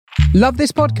Love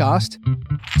this podcast?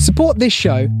 Support this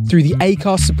show through the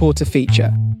Acast supporter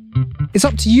feature. It's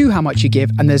up to you how much you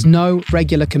give, and there's no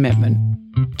regular commitment.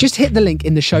 Just hit the link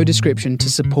in the show description to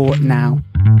support now.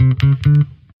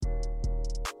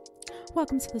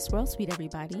 Welcome to the Swirl Suite,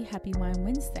 everybody. Happy Wine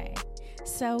Wednesday.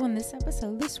 So in this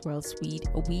episode of the Swirl Suite,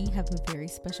 we have a very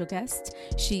special guest.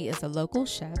 She is a local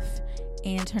chef,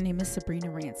 and her name is Sabrina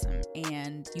Ransom.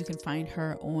 And you can find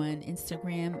her on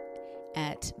Instagram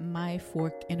at My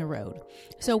Fork in a Road.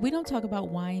 So we don't talk about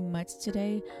wine much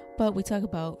today, but we talk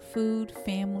about food,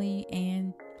 family,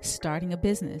 and starting a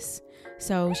business.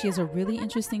 So she has a really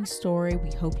interesting story.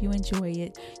 We hope you enjoy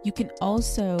it. You can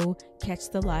also catch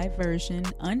the live version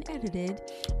unedited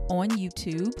on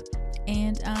YouTube,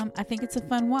 and I think it's a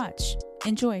fun watch.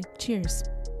 Enjoy. Cheers.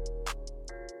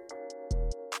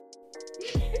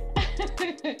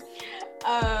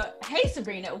 Hey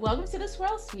Sabrina, welcome to the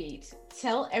Swirl Suite.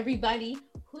 Tell everybody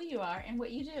who you are and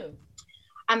what you do.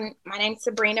 My name's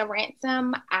Sabrina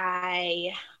Ransom.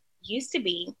 I used to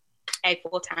be a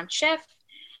full-time chef.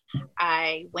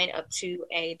 I went up to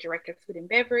a director of food and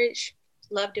beverage,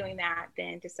 loved doing that,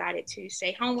 then decided to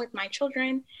stay home with my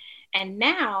children. And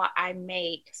now I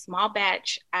make small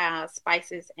batch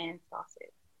spices and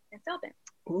sauces and sell them.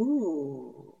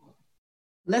 Ooh.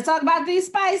 Let's talk about these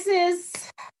spices.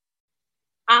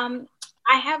 I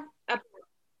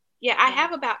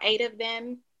have about 8 of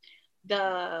them.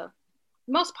 The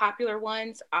most popular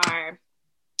ones are,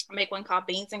 I make one called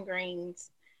beans and greens,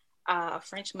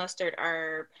 French mustard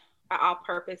herb,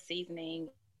 all-purpose seasoning,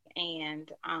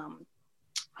 and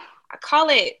I call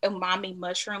it umami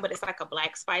mushroom, but it's like a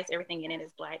black spice. Everything in it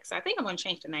is black. So I think I'm going to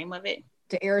change the name of it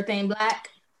to everything black.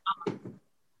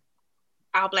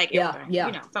 All black, everything. Yeah.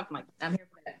 You know, something like that. I'm here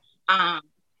for that.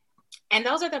 And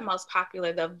those are the most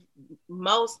popular. The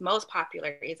most popular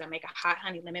is I make a hot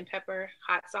honey lemon pepper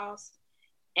hot sauce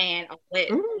and a wet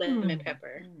lemon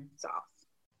pepper sauce.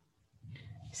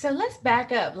 So let's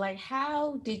back up. Like,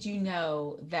 how did you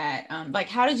know that,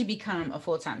 how did you become a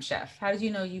full-time chef? How did you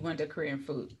know you wanted a career in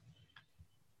food?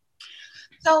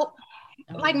 So,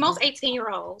 like most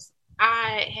 18-year-olds,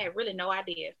 I had really no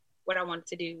idea what I wanted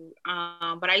to do.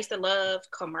 But I used to love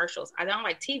commercials. I don't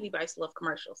like TV, but I used to love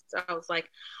commercials. So I was like,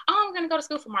 oh, I'm going to go to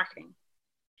school for marketing.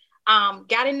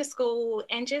 Got into school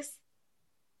and just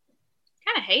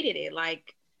kind of hated it.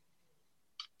 Like,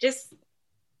 just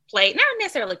played, not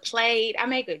necessarily played. I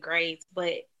made good grades,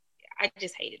 but I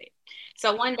just hated it.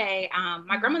 So one day,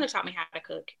 my grandmother taught me how to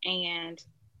cook, and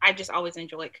I just always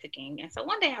enjoyed cooking. And so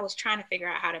one day I was trying to figure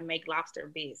out how to make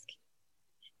lobster bisque,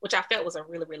 which I felt was a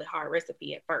really, really hard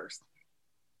recipe at first.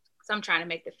 So I'm trying to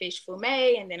make the fish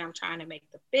fumet, and then I'm trying to make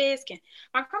the bisque. And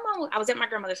my grandma, I was at my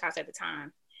grandmother's house at the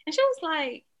time, and she was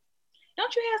like,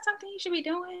 don't you have something you should be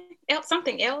doing?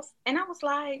 Something else? And I was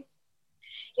like,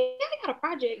 yeah, I got a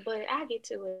project, but I'll get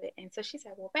to it. And so she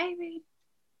said, well, baby,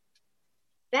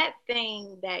 that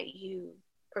thing that you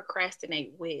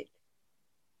procrastinate with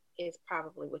is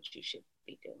probably what you should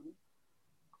be doing.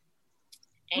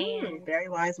 And very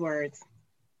wise words.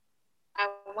 I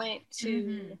went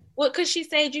to, because she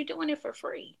said you're doing it for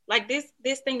free. Like this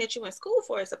thing that you in school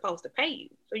for is supposed to pay you.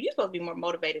 So you're supposed to be more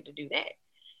motivated to do that.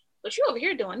 But you over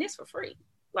here doing this for free.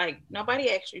 Like,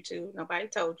 nobody asked you to, nobody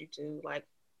told you to, like,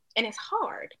 and it's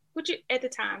hard, which at the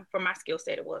time, for my skill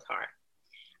set, it was hard.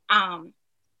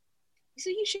 So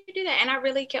you should do that. And I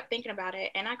really kept thinking about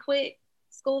it. And I quit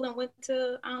school and went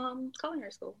to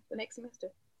culinary school the next semester.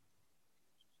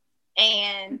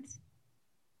 And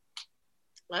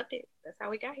loved it. That's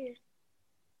how we got here.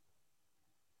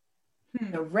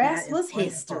 The rest was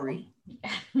history.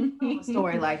 A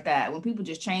story like that, when people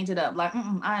just change it up, like,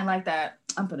 I ain't like that,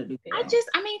 I'm gonna do that.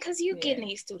 Because you getting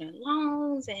these student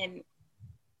loans, and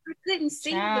I couldn't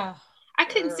see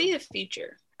the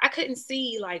future. I couldn't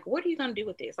see, like, what are you gonna do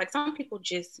with this? Like, some people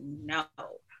just know.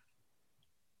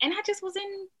 And I just was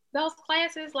in those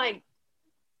classes like,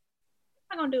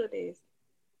 what am I gonna do with this?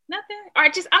 Nothing. Or I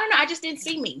don't know, I just didn't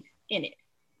see me in it.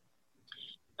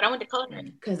 But I went to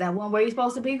culinary. Because that one where you're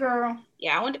supposed to be, girl.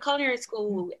 Yeah, I went to culinary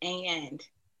school and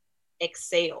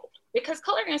excelled. Because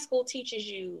culinary school teaches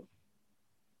you,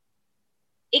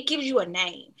 it gives you a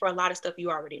name for a lot of stuff you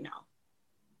already know.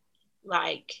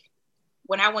 Like,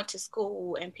 when I went to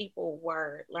school and people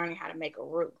were learning how to make a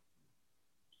roux.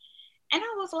 And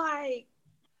I was like,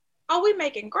 oh, we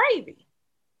making gravy.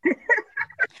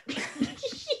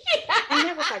 And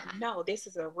they was like, no, this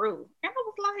is a roux. And I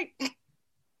was like,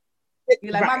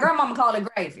 you're like, my grandmama called it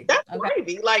gravy. That's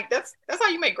gravy. Like, that's how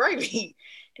you make gravy.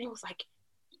 And it was like,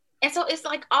 and so it's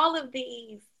like all of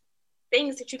these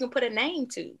things that you can put a name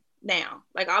to now,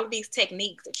 like all of these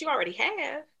techniques that you already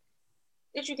have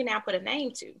that you can now put a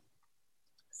name to.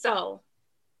 So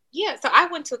yeah, so I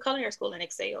went to culinary school and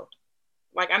excelled.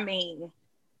 Like, I mean,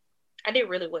 I did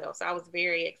really well. So I was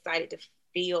very excited to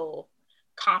feel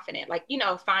confident, like,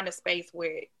 find a space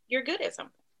where you're good at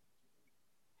something.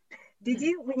 Did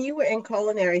you, when you were in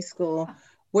culinary school,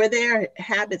 were there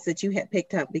habits that you had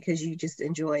picked up because you just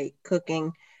enjoy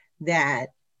cooking that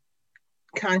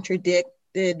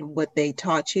contradicted what they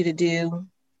taught you to do?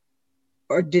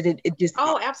 Or did it just,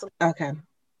 Oh, absolutely. okay.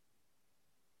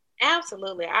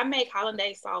 Absolutely. I make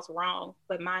hollandaise sauce wrong,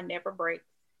 but mine never breaks.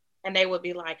 And they would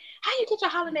be like, how you get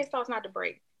your hollandaise sauce not to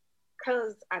break?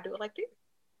 Because I do it like this.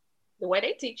 The way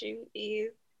they teach you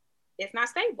is it's not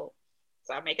stable.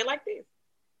 So I make it like this.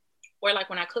 Or like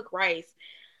when I cook rice,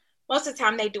 most of the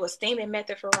time they do a steaming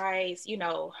method for rice,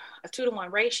 a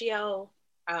 2-to-1 ratio,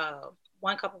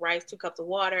 1 cup of rice, 2 cups of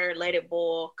water, let it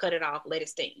boil, cut it off, let it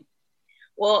steam.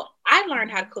 Well, I learned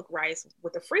how to cook rice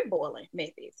with the free boiling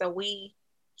method. So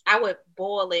I would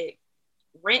boil it,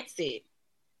 rinse it,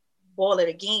 boil it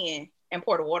again, and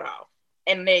pour the water off.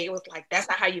 And they was like, that's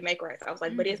not how you make rice. I was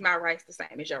like, but is my rice the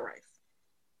same as your rice?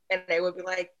 And they would be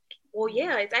like, well,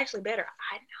 yeah, it's actually better.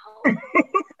 I know.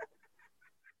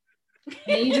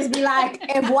 And you just be like,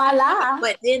 and voila.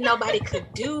 But then nobody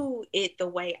could do it the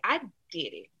way I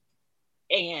did it.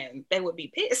 And they would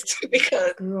be pissed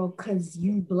because girl, because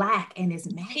you Black and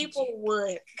it's magic. People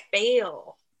would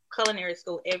fail culinary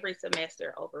school every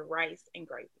semester over rice and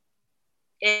gravy.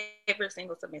 Every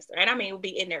single semester. And I mean, we'd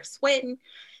be in there sweating.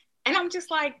 And I'm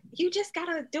just like, you just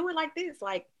gotta do it like this.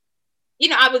 Like,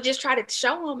 I would just try to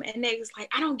show them, and they was like,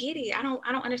 I don't get it. I don't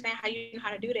understand how you know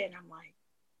how to do that. And I'm like,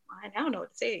 I don't know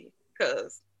what to tell you.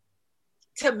 Because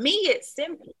to me, it's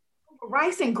simple.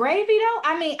 Rice and gravy, though?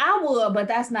 I mean, I would, but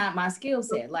that's not my skill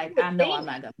set. Like, I know I'm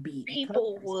not going to be.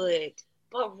 People would.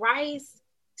 But rice,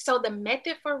 so the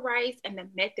method for rice and the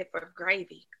method for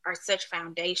gravy are such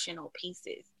foundational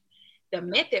pieces. The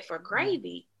method for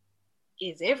gravy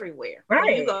is everywhere. Right.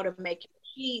 When you go to make your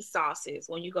cheese sauces,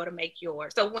 when you go to make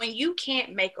so when you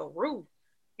can't make a roux,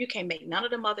 you can't make none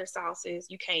of them other sauces.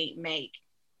 You can't make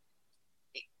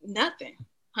nothing,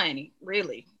 honey,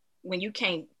 really. When you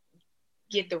can't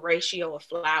get the ratio of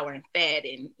flour and fat,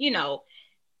 and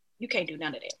you can't do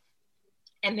none of that.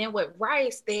 And then with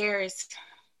rice, it's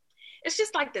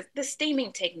just like the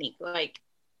steaming technique. Like,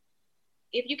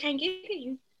 if you can't get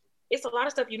it, it's a lot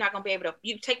of stuff you're not going to be able to,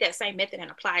 you take that same method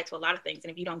and apply it to a lot of things.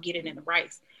 And if you don't get it in the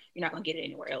rice, you're not going to get it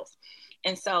anywhere else.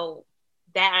 And so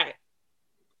that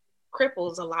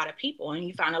cripples a lot of people. And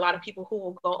you find a lot of people who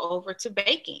will go over to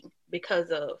baking because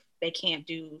of they can't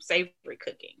do savory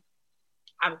cooking.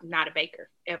 I'm not a baker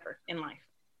ever in life.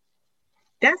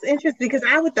 That's interesting because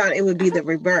I would thought it would be the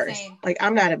reverse. Same. Like,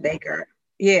 I'm not a baker.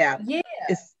 Yeah. Yeah.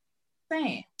 It's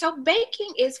same. So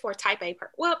baking is for type A.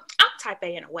 Well, I'm type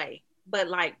A in a way, but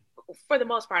like for the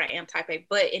most part, I am type A.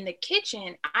 But in the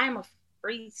kitchen, I'm a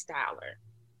freestyler.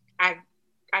 I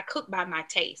cook by my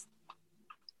taste.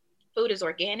 Food is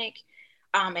organic.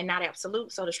 And not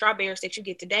absolute. So the strawberries that you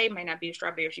get today may not be the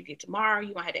strawberries you get tomorrow.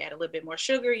 You might have to add a little bit more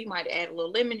sugar. You might add a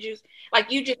little lemon juice. Like,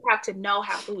 you just have to know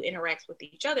how food interacts with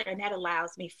each other. And that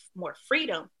allows me more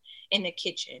freedom in the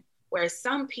kitchen. Whereas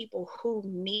some people who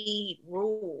need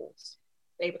rules,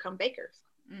 they become bakers.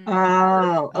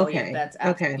 Oh, okay. Yeah, that's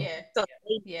okay. Yeah. So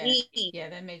they need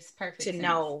that makes perfect to sense.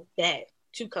 know that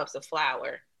 2 cups of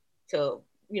flour to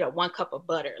 1 cup of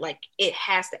butter, like, it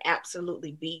has to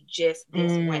absolutely be just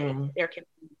this way. There can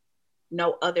be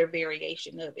no other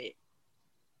variation of it.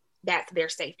 That's their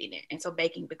safety net. And so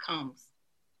baking becomes,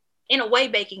 in a way,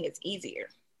 baking is easier.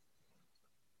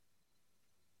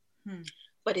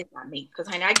 But it's not me,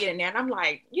 because honey, I get in there and I'm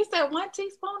like, you said 1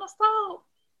 teaspoon of salt.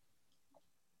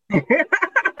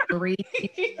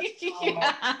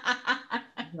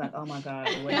 Like, oh my God.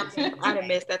 I done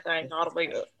messed that thing all the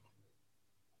way up.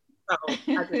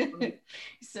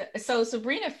 So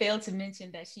Sabrina failed to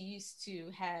mention that she used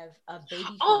to have a baby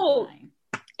food line.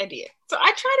 I did. So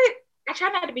I try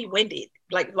not to be winded,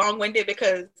 like long-winded,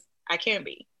 because I can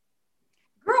be.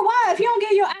 Girl, why? If you don't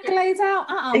get your accolades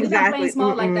out, Exactly. We're not playing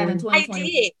small like that in 2020. I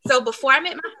did. So before I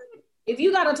met my husband, if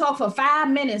you gotta talk for 5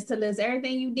 minutes to list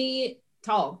everything you did,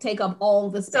 take up all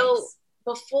the space. So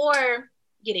before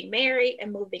getting married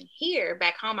and moving here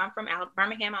back home, I'm from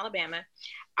Birmingham, Alabama.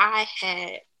 I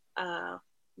had a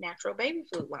natural baby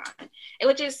food line,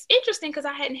 which is interesting because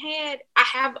I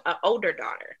have an older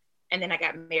daughter, and then I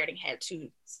got married and had 2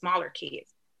 smaller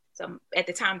kids. So at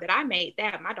the time that I made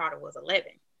that, my daughter was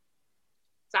 11.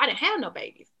 So I didn't have no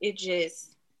babies. It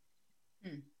just,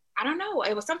 I don't know.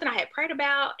 It was something I had prayed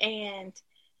about, and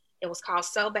it was called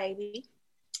So Baby.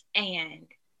 And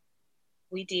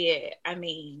we did,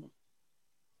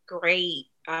 great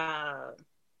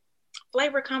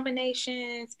flavor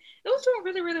combinations. It was doing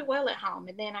really, really well at home.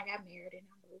 And then I got married and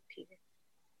I moved here.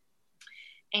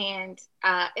 And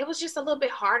it was just a little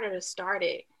bit harder to start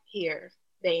it here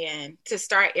than to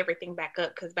start everything back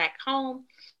up, because back home,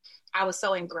 I was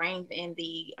so ingrained in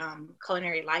the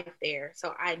culinary life there.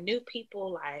 So I knew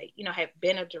people, like, had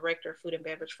been a director of food and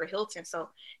beverage for Hilton. So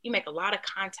you make a lot of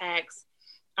contacts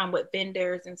with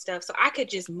vendors and stuff. So I could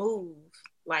just move,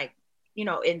 like,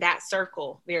 in that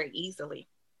circle very easily.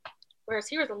 Whereas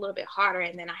here was a little bit harder.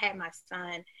 And then I had my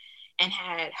son and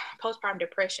had postpartum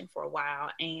depression for a while.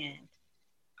 And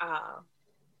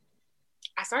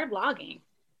I started blogging.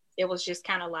 It was just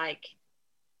kind of like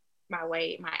my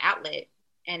outlet.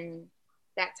 And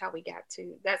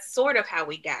that's sort of how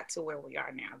we got to where we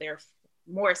are now. There are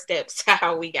more steps to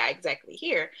how we got exactly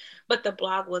here, but the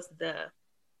blog was the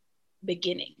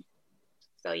beginning.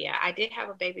 So yeah, I did have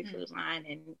a baby food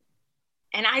line,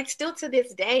 and I still to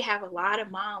this day have a lot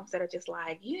of moms that are just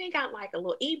like, you ain't got like a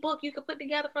little ebook you could put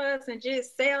together for us and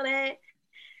just sell that?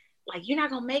 Like, you're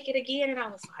not gonna make it again? And I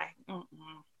was like,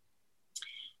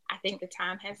 I think the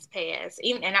time has passed.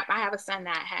 And I have a son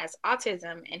that has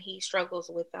autism, and he struggles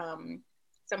with some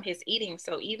of his eating.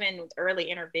 So even with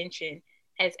early intervention,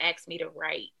 has asked me to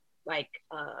write like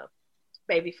a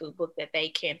baby food book that they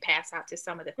can pass out to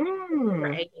some of the families,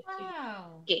 right?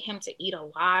 Wow. Get him to eat a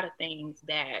lot of things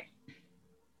that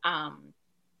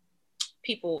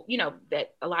people,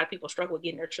 that a lot of people struggle with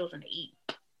getting their children to eat.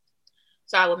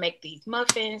 So I would make these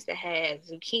muffins that had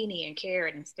zucchini and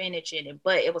carrot and spinach in it,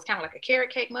 but it was kind of like a carrot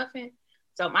cake muffin.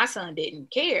 So my son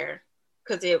didn't care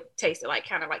because it tasted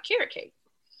kind of like carrot cake.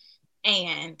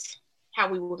 And how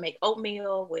we would make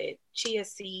oatmeal with chia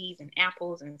seeds and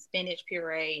apples and spinach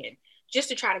puree, and just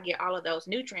to try to get all of those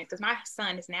nutrients. Because my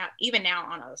son is now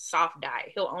on a soft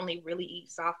diet. He'll only really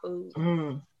eat soft food.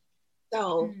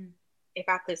 So if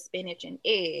I put spinach and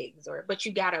eggs, but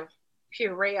you got to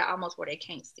puree almost where they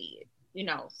can't see it.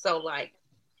 So like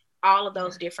all of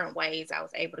those different ways I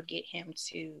was able to get him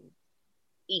to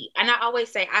eat. And I always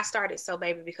say I started So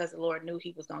Baby because the Lord knew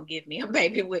he was going to give me a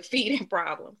baby with feeding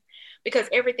problems, because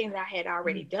everything that I had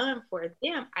already done for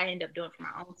them, I ended up doing for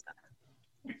my own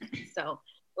son. So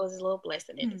it was a little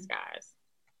blessing in disguise.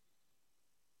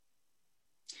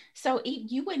 So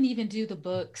you wouldn't even do the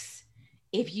books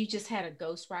if you just had a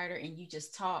ghostwriter and you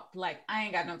just talked, like, I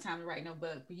ain't got no time to write no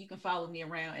book, but you can follow me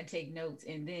around and take notes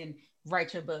and then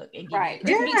write your book and get it.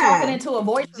 Just be talking into a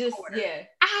voice recorder. Yeah.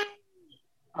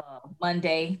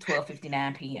 Monday,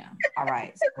 12:59 p.m. All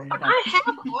right. So I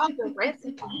have all the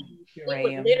recipes. It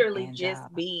would literally just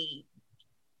be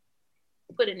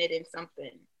putting it in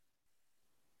something.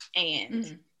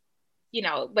 And,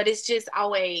 but it's just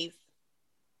always,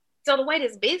 so the way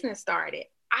this business started,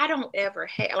 I don't ever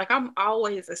have, I'm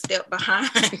always a step behind.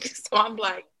 So I'm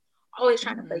like always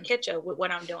trying to play catch up with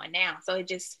what I'm doing now. So it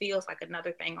just feels like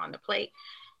another thing on the plate.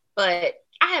 But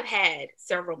I have had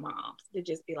several moms to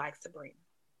just be like, Sabrina,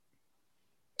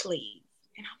 please.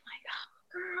 And I'm like,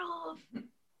 oh, girl,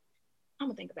 I'm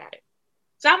gonna think about it.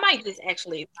 So I might just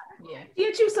actually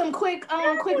get you some quick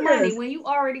money when you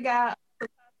already got.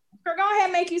 Girl, go ahead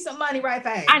and make you some money right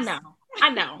fast. I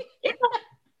know.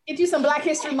 Get you some Black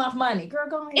History Month money. Girl,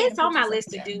 go ahead. It's on my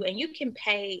list to do, and you can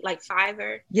pay like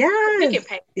Fiverr. Yes. You can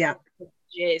pay. Yeah.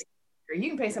 Just you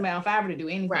can pay somebody on Fiverr to do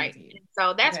anything. Right. For you.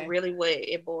 So that's really what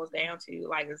it boils down to.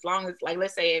 Like, as long as, like,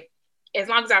 let's say, as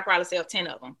long as I probably sell 10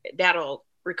 of them, that'll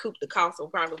recoup the cost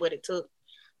of probably what it took.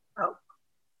 Oh,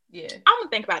 yeah. I'm gonna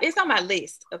think about it. It's on my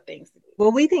list of things to do.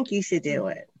 Well, we think you should do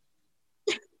it.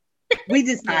 We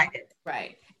decided.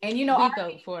 Right. And we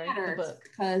go for the book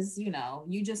because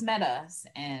you just met us,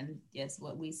 and yes,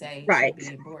 what we say should be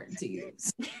important to you.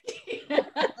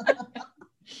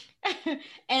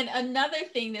 And another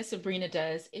thing that Sabrina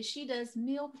does is she does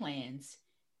meal plans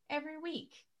every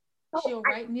week. She'll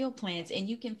write meal plans, and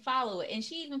you can follow it. And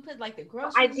she even put like the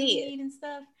groceries you need and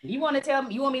stuff. You want me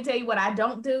to tell you what I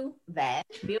don't do? That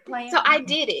meal plan. So I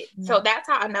did it. No. So that's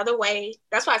how another way.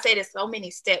 That's why I say there's so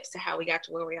many steps to how we got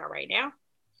to where we are right now.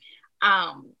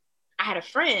 I had a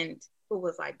friend who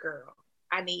was like, girl,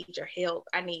 I need your help.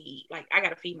 I got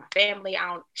to feed my family.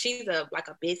 She's a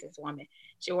businesswoman.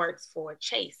 She works for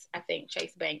Chase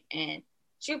Bank. And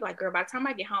she was like, girl, by the time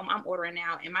I get home, I'm ordering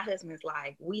out. And my husband's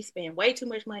like, we spend way too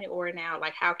much money ordering out.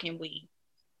 Like, how can we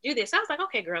do this? So I was like,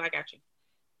 okay, girl, I got you.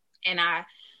 And I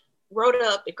wrote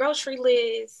up the grocery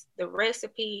list, the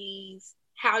recipes,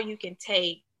 how you can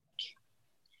take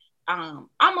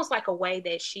almost like a way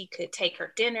that she could take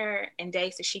her dinner and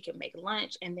days that she could make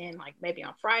lunch. And then like maybe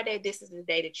on Friday, this is the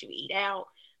day that you eat out.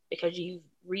 because you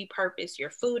repurpose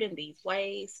your food in these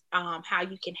ways. How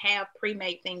you can have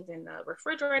pre-made things in the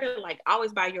refrigerator, like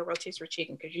always buy your rotisserie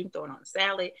chicken because you can throw it on a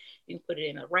salad, you can put it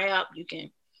in a wrap, you can,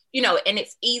 and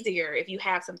it's easier if you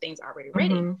have some things already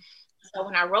ready. Mm-hmm. So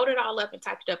when I wrote it all up and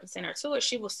typed it up and sent her to her,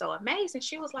 she was so amazed, and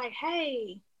she was like,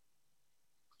 "Hey,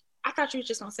 I thought you were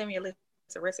just gonna send me a list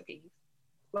of recipes.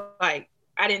 Like,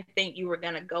 I didn't think you were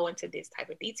gonna go into this type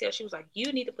of detail." She was like,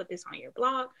 "You need to put this on your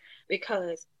blog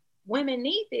because women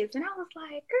need this." And I was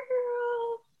like,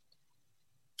 "Girl,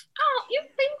 oh, you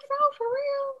think so, for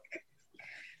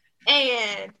real?"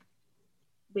 And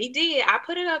we did. I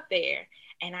put it up there,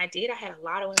 and I had a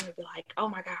lot of women be like, "Oh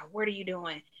my God, what are you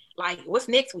doing? Like, what's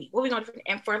next week? What are we going to do?"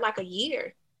 And for like a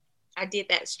year, I did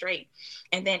that straight.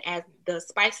 And then as the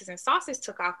spices and sauces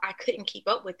took off, I couldn't keep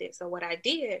up with it. So what I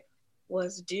did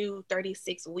was do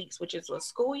 36 weeks, which is a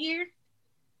school year,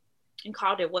 and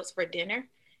called it What's for Dinner.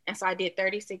 And so I did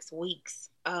 36 weeks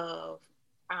of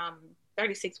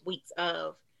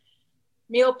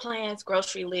meal plans,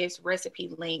 grocery lists, recipe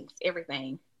links,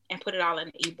 everything, and put it all in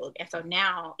an ebook. And so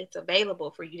now it's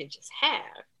available for you to just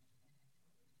have.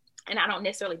 And I don't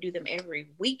necessarily do them every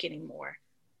week anymore,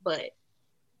 but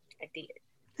I did.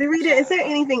 Sarita, is there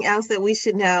anything else that we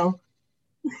should know?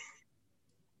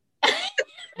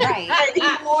 Right.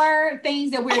 Any more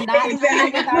things that we're not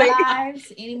doing with our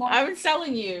lives anymore? I was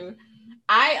telling you,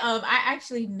 I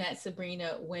actually met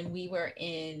Sabrina when we were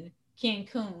in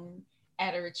Cancun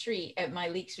at a retreat, at my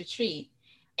Leaks retreat.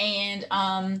 And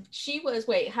she was,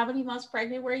 how many months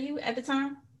pregnant were you at the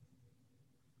time?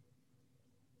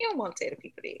 You don't want to tell the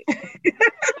people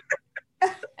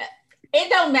that. It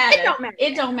don't matter.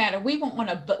 It don't matter. We were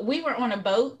on a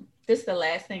boat. This is the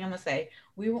last thing I'm gonna say.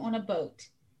 We were on a boat,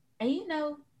 and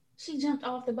she jumped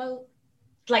off the boat,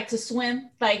 like to swim.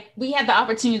 Like we had the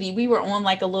opportunity. We were on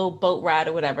like a little boat ride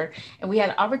or whatever, and we had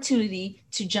an opportunity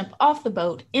to jump off the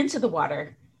boat into the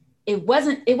water. It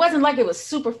wasn't like it was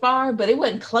super far, but it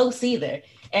wasn't close either.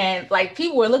 And like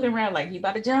people were looking around like, "You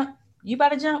about to jump? You about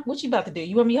to jump? What you about to do?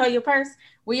 You want me to hold your purse?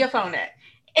 Where your phone at?"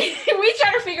 And we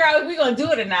trying to figure out if we're gonna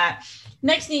do it or not.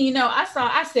 Next thing you know, I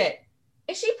said,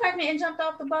 "Is she pregnant and jumped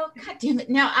off the boat? God damn it.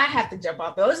 Now I have to jump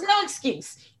off the boat. There's no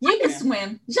excuse. You can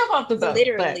swim, jump off the boat."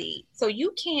 Literally. So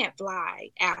you can't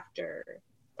fly after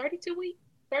 32 weeks,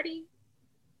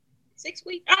 36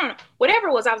 weeks. I don't know. Whatever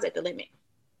it was, I was at the limit.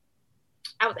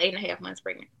 I was 8.5 months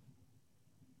pregnant.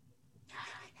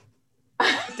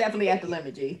 It's definitely at the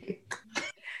limit, G.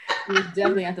 It was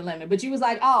definitely at the limit. But you was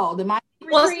like, "Oh, the retreat."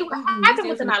 What happened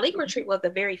with the Malik retreat was the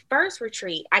very first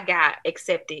retreat I got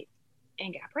accepted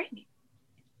and got pregnant.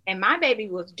 And my baby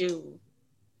was due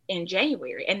in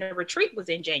January, and the retreat was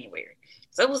in January.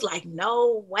 So it was like,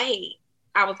 no way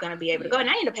I was going to be able to go. And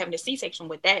I ended up having a C-section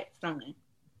with that son.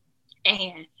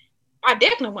 And I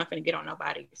definitely wasn't going to get on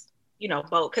nobody's,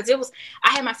 boat. Because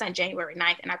I had my son January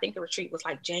 9th, and I think the retreat was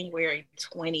like January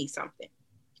 20 something.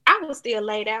 I was still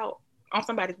laid out on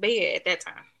somebody's bed at that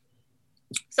time.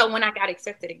 So when I got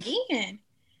accepted again,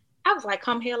 I was like,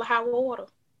 come hell or high water.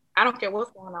 I don't care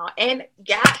what's going on. And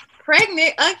got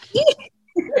pregnant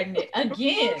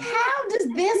again. How does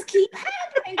this keep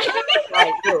happening?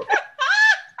 Like, look,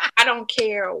 I don't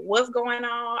care what's going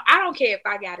on. I don't care if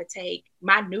I got to take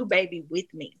my new baby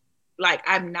with me. Like,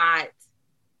 I'm not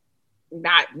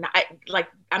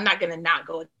I'm not going to not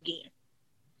go again.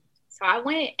 So I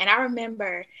went, and I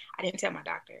remember I didn't tell my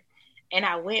doctor. And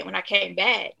I went, when I came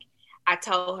back, I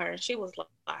told her, and she was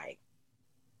like,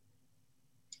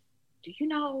 "Do you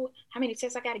know how many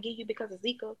tests I got to give you because of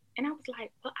Zika?" And I was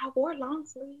like, "Well, I wore long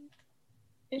sleeves."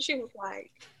 And she was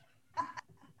like,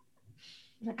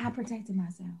 "I protected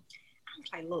myself." I was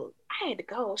like, "Look, I had to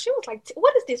go." She was like,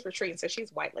 "What is this retreat?" So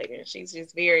she's a white lady, and she's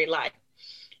just very like,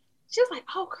 she was like,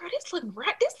 "Oh, girl, this look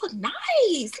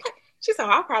nice." Like, she said,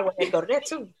 "I probably want to go to that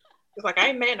too." It's like, I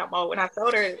ain't mad no more. When I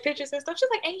showed her pictures and stuff, she's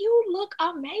like, "And you look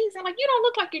amazing. Like, you don't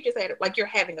look like you just had it, like you're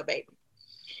having a baby."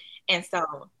 And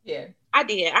so, yeah, I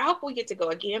did. I hope we get to go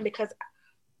again because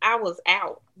I was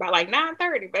out by like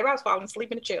 9:30. Baby, I was falling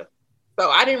asleep in the chair. So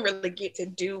I didn't really get to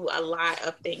do a lot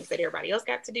of things that everybody else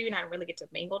got to do. And I didn't really get to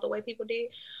mingle the way people did.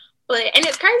 And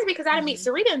it's crazy because I didn't meet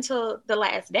Sarita until the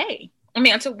last day. I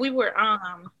mean, until we were,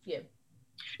 yeah.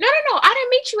 No. I didn't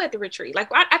meet you at the retreat. Like,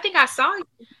 I think I saw you.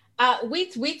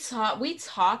 We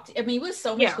talked. I mean, it was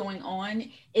so much going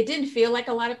on. It didn't feel like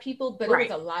a lot of people, but it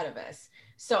was a lot of us.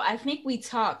 So I think we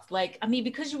talked, like, I mean,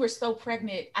 because you were so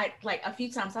pregnant, I like a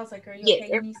few times I was like, "Are you okay?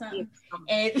 You need something?"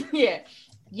 And yeah.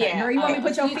 Girl, you want me to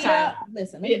put your feet up?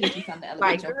 Listen, let me get you something to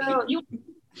elevate your feet.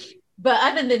 But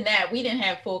other than that, we didn't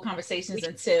have full conversations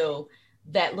until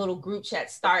that little group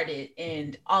chat started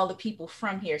and all the people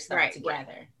from here started to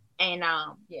gather. And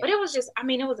but it was just, I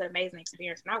mean, it was an amazing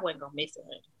experience, and I wasn't gonna miss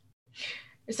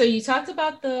it. So you talked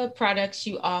about the products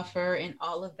you offer and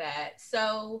all of that.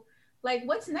 So, like,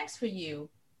 what's next for you?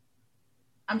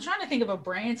 I'm trying to think of a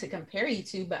brand to compare you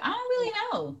to, but I don't really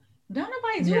know. Don't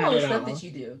nobody do all the stuff that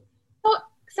you do.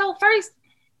 So first,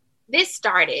 this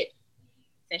started,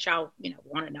 since y'all,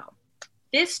 want to know.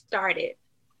 This started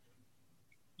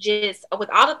just with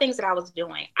all the things that I was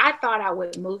doing. I thought I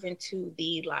would move into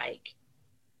the like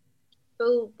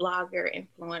food blogger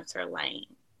influencer lane.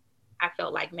 I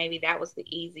felt like maybe that was the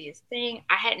easiest thing.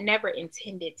 I had never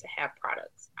intended to have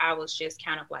products. I was just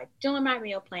kind of like doing my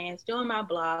meal plans, doing my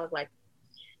blog. Like,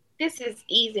 this is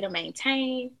easy to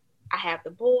maintain. I have the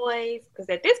boys, because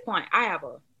at this point I have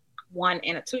a 1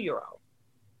 and a 2-year-old.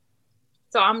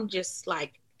 So I'm just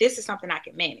like, this is something I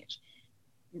can manage.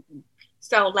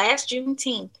 So last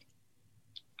Juneteenth,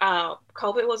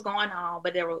 COVID was going on,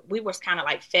 but we were kind of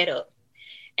like fed up.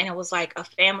 And it was like a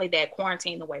family that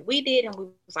quarantined the way we did. And we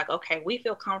was like, okay, we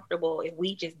feel comfortable if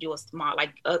we just do a small,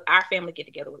 like our family get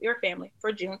together with your family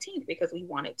for Juneteenth, because we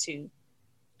wanted to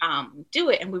do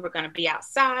it. And we were going to be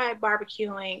outside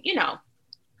barbecuing,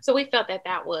 So we felt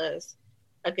that was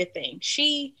a good thing.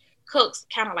 She cooks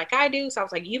kind of like I do. So I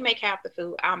was like, you make half the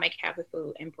food, I'll make half the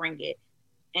food and bring it,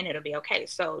 and it'll be okay.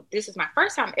 So this is my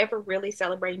first time ever really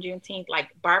celebrating Juneteenth, like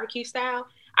barbecue style.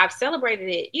 I've celebrated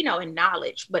it, in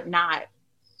knowledge, but not,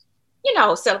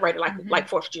 celebrated like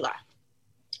 4th of July.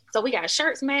 So we got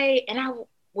shirts made, and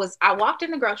I walked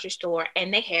in the grocery store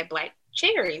and they had black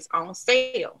cherries on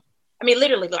sale. I mean,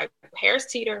 literally like Harris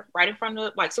Teeter right in front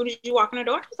of, like, as soon as you walk in the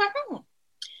door, I was like, I'm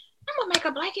gonna make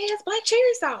a black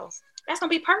cherry sauce. That's gonna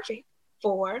be perfect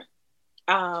for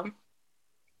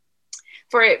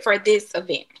this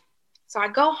event. So I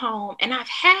go home, and I've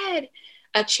had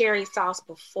a cherry sauce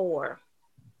before.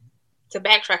 To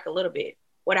backtrack a little bit,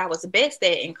 what I was best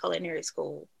at in culinary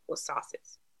school was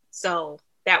sauces. So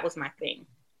that was my thing.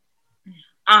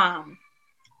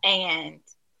 And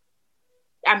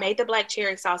I made the black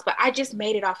cherry sauce, but I just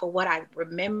made it off of what I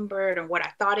remembered and what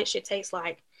I thought it should taste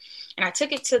like. And I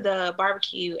took it to the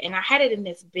barbecue, and I had it in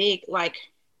this big, like,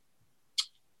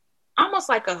 almost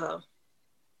like a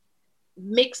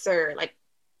mixer, like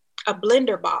a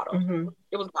blender bottle. Mm-hmm.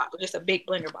 It was just a big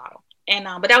blender bottle. And,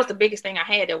 but that was the biggest thing I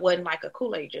had. That wasn't like a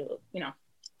Kool-Aid jug,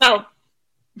 So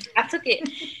I took it,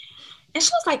 and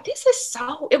she was like,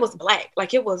 it was black.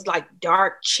 Like, it was like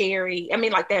dark cherry. I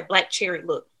mean, like that black cherry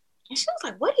look. And she was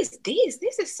like, what is this?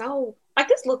 This is so, like,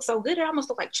 this looks so good. It almost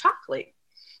looked like chocolate.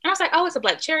 And I was like, oh, it's a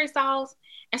black cherry sauce.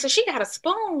 And so she got a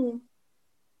spoon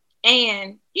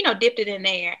and, dipped it in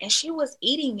there. And she was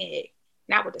eating it,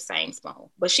 not with the same spoon,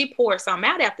 but she poured some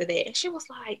out after that. And she was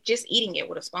like, just eating it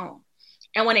with a spoon.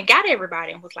 And when it got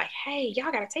everybody and was like, hey,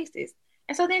 y'all got to taste this.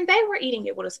 And so then they were eating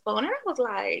it with a spoon. And I was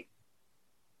like,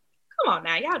 come on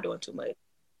now, y'all doing too much.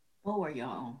 What were y'all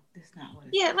on? That's not what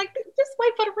it's like, just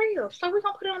wait for the reels. So we're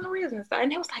going to put it on the reels and stuff.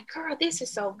 And it was like, girl, this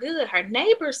is so good. Her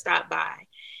neighbor stopped by,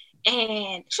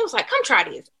 and she was like, come try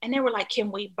this. And they were like,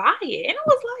 can we buy it? And I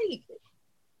was like,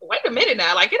 wait a minute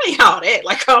now. Like, it ain't all that.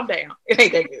 Like, calm down. It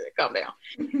ain't that good. Calm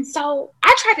down. So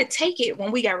I tried to take it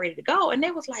when we got ready to go. And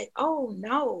they was like, oh,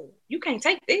 no, you can't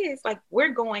take this. Like, we're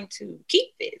going to keep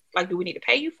this. Like, do we need to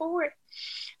pay you for it?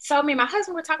 So me and my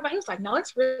husband were talking about it. He was like, no,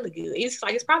 it's really good. It's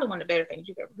like, it's probably one of the better things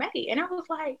you've ever made. And I was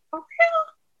like, for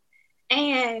real?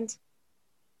 And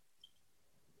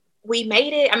we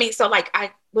made it. I mean, so like,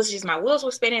 I was just, my wheels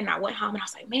were spinning, and I went home, and I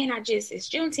was like, man, it's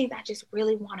Juneteenth. I just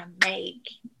really want to make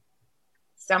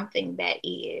something that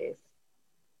is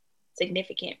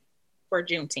significant for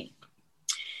Juneteenth.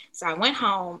 So I went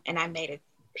home, and I made a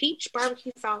peach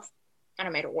barbecue sauce, and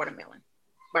I made a watermelon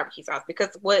barbecue sauce, because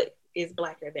what is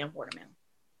blacker than watermelon?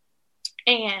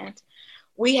 And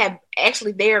we have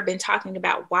actually been talking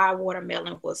about why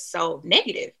watermelon was so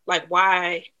negative. Like,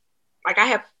 why, like, I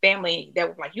have family that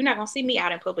were like, you're not going to see me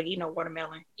out in public eating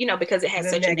watermelon, because it has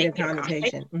such a negative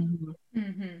connotation. Mm-hmm.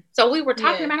 Mm-hmm. So we were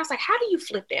talking about, I was like, how do you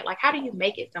flip that? Like, how do you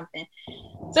make it something?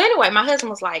 So anyway, my husband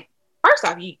was like, first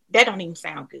off, that don't even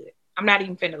sound good. I'm not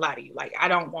even finna lie to you. Like, I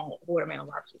don't want watermelon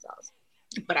barbecue sauce.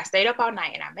 But I stayed up all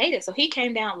night and I made it. So he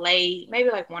came down late, maybe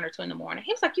like 1 or 2 in the morning.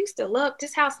 He was like, you still up?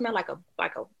 This house smelled like a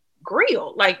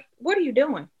grill. Like, what are you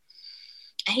doing?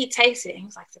 And he tasted it. And he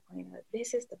was like, Sabrina,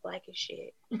 this is the blackest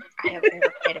shit I have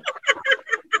ever had.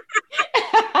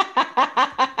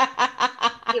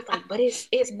 He was like, but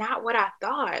it's not what I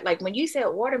thought. Like, when you said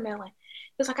watermelon,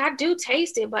 he was like, I do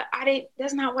taste it, but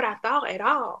that's not what I thought at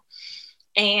all.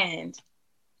 And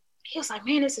he was like,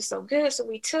 man, this is so good. So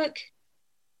we took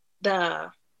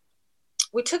the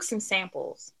we took some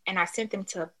samples and I sent them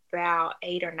to about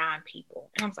 8 or 9 people.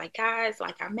 And I was like, guys,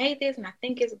 like I made this and I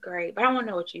think it's great, but I want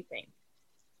to know what you think.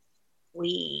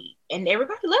 And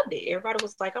everybody loved it. Everybody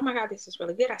was like, oh my God, this is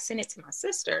really good. I sent it to my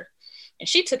sister and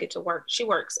she took it to work. She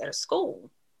works at a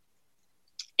school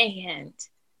and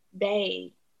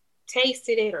they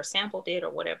tasted it or sampled it or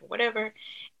whatever.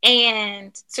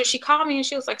 And so she called me and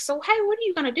she was like, so, hey, what are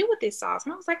you going to do with this sauce?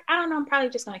 And I was like, I don't know. I'm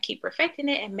probably just going to keep perfecting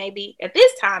it. And maybe at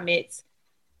this time it's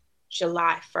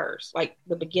July 1st, like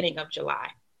the beginning of July.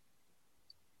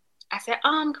 I said,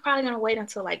 I'm probably going to wait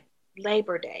until like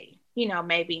Labor Day,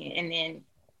 maybe, and then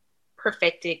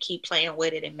perfect it, keep playing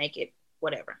with it and make it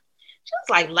whatever. She was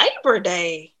like, Labor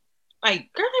Day?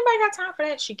 Like, girl, anybody got time for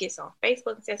that? She gets on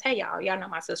Facebook and says, hey, y'all know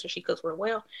my sister, she cooks real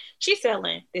well. She's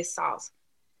selling this sauce.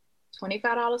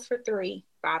 $25 for 3,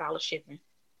 $5 shipping.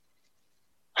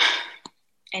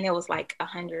 And it was like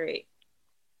 100,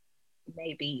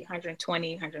 maybe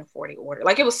 120, 140 orders.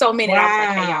 Like, it was so many. Wow. I was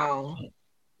like, hey, y'all,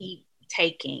 keep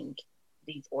taking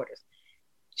these orders.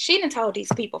 She done told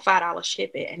these people $5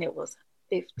 shipping, and it was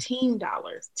 $15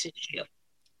 to ship.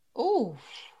 Ooh.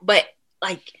 But,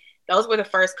 like, those were the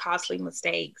first costly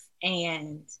mistakes.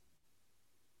 And,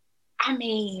 I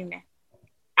mean,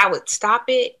 I would stop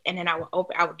it, and then I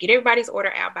would get everybody's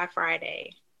order out by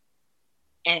Friday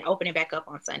and open it back up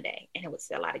on Sunday, and it would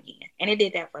sell out again. And it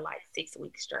did that for like 6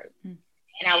 weeks straight. And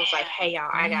I was like, hey, y'all,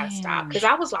 I got to stop. Because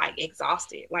I was like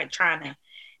exhausted, like trying to,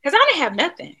 because I didn't have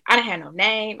nothing. I didn't have no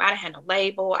name. I didn't have no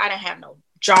label. I didn't have no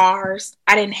jars.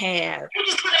 I didn't have.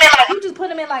 You just put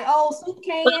them in like old soup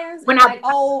cans. When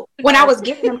I was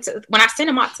giving them to, when I sent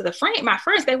them out to my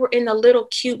friends, they were in the little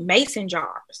cute mason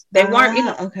jars. They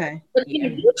weren't, okay. But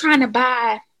you're trying to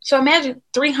buy. So imagine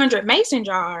 300 mason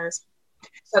jars.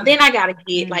 So then I gotta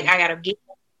get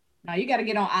Now you gotta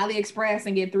get on AliExpress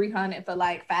and get 300 for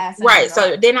like $5. Right.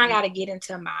 So then I gotta get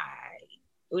into my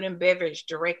food and beverage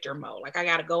director mode. Like I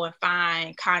gotta go and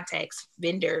find contacts,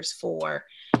 vendors for,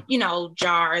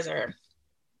 jars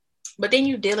but then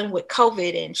you're dealing with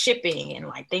COVID and shipping and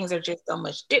like things are just so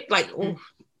much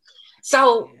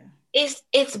So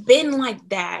it's been like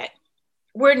that.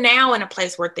 We're now in a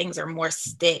place where things are more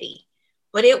steady,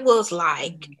 but it was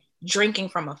like drinking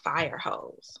from a fire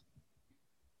hose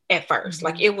at first.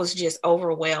 Like it was just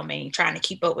overwhelming trying to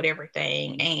keep up with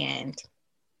everything. And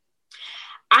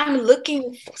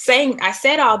I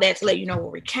said all that to let you know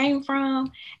where we came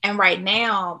from. And right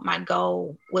now my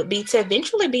goal would be to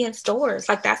eventually be in stores.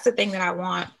 Like that's the thing that I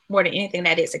want more than anything,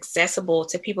 that is accessible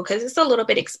to people, because it's a little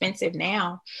bit expensive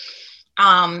now.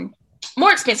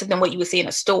 More expensive than what you would see in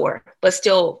a store, but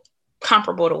still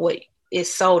comparable to what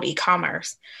is sold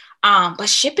e-commerce. But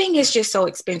shipping is just so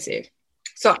expensive.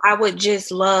 So I would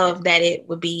just love that it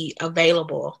would be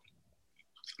available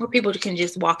where people can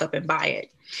just walk up and buy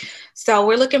it. So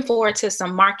we're looking forward to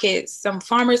some markets, some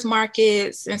farmers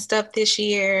markets and stuff this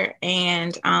year,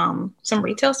 and some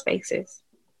retail spaces.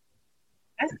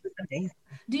 That's amazing.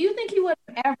 Do you think you would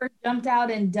have ever jumped out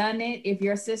and done it if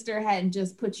your sister hadn't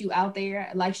just put you out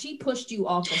there? Like she pushed you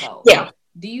off the boat. Yeah.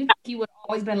 Do you think you would have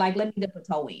always been like, let me dip a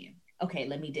toe in? Okay,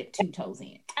 let me dip 2 toes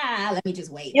in. Let me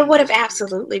just wait. It would have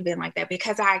absolutely been like that,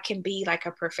 because I can be like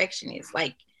a perfectionist.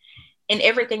 Like in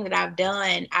everything that I've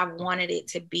done, I wanted it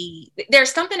to be,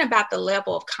 there's something about the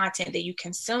level of content that you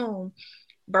consume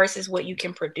versus what you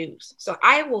can produce. So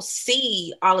I will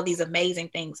see all of these amazing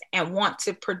things and want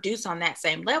to produce on that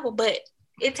same level, but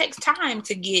it takes time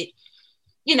to get,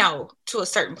 to a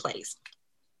certain place.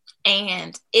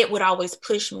 And it would always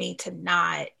push me to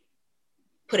not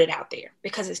put it out there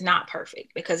because it's not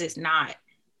perfect, because it's not,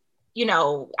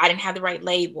 I didn't have the right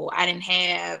label. I didn't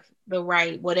have the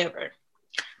right whatever.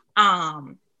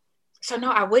 So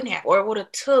no, I wouldn't have, or it would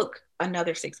have took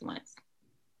another 6 months.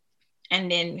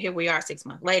 And then here we are 6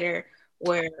 months later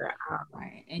where,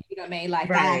 right. And you done made like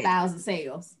 5,000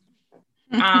 sales.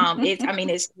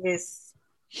 It's just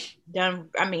done,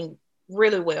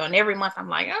 really well. And every month I'm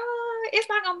like, it's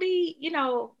not going to be,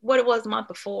 what it was the month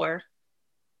before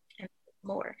and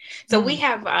more. So we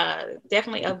have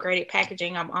definitely upgraded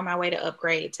packaging. I'm on my way to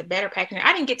upgrade to better packaging.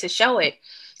 I didn't get to show it,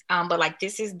 but like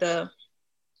this is the.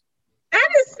 That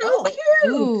is so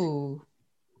cute. Ooh.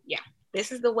 Yeah.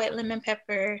 This is the wet lemon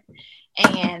pepper.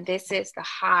 And this is the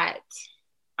hot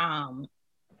honey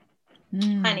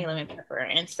lemon pepper.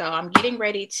 And so I'm getting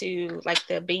ready to, like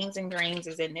the beans and greens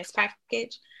is in this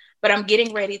package, but I'm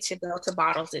getting ready to go to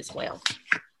bottles as well.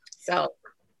 So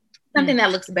something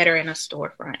that looks better in a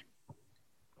storefront.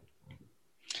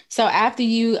 So after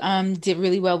you did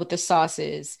really well with the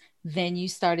sauces, then you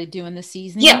started doing the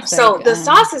seasoning. Yeah. So the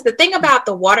sauces, the thing about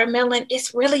the watermelon,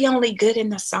 it's really only good in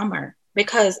the summer.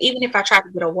 because even if I tried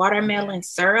to get a watermelon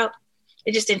syrup,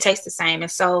 it just didn't taste the same.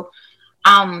 And so,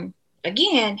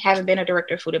 again, having been a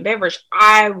director of food and beverage,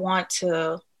 I want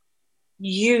to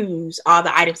use all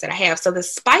the items that I have. So the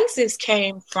spices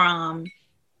came from,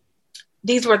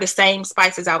 these were the same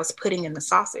spices I was putting in the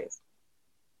sauces.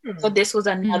 So this was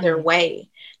another way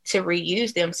to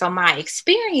reuse them. So my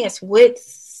experience with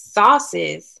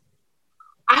sauces,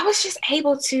 I was just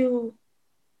able to,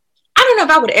 I don't know if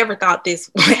I would have ever thought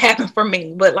this would happen for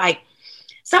me, but like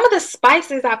some of the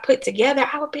spices I put together,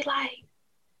 I would be like,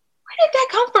 where did that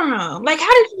come from? Like,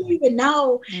 how did you even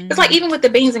know? It's like, even with the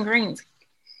beans and greens,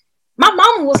 my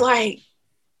mama was like,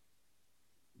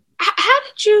 how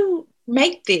did you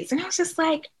make this? And I was just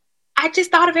like, I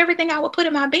just thought of everything I would put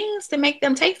in my beans to make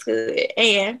them taste good,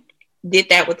 and did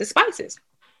that with the spices.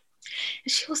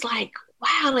 And she was like,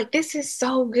 wow, like this is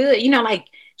so good. You know, like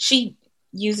she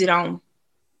used it on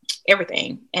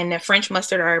everything. And the French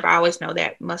mustard herb, I always know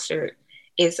that mustard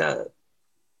is a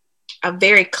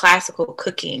very classical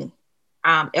cooking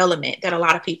element that a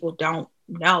lot of people don't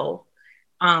know.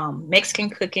 Mexican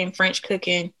cooking, French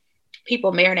cooking,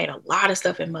 people marinate a lot of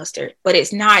stuff in mustard, but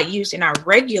it's not used in our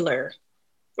regular,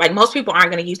 like most people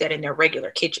aren't going to use that in their regular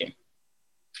kitchen.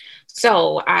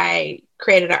 So I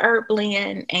created a herb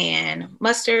blend and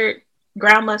mustard,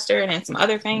 ground mustard, and some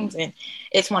other things. And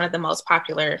it's one of the most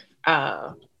popular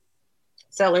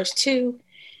sellers too.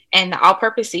 And the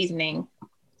all-purpose seasoning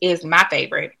is my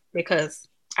favorite because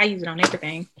I use it on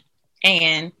everything.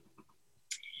 And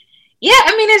yeah,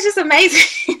 I mean, it's just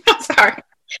amazing. I'm sorry.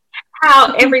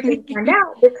 How everything turned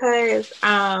out, because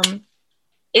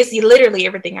it's literally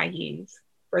everything I use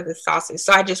for the sauces.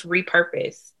 So I just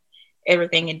repurpose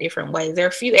everything in different ways. There are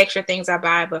a few extra things I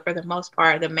buy, but for the most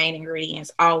part, the main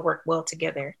ingredients all work well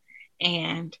together.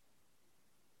 And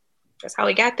that's how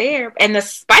we got there. And the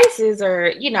spices are,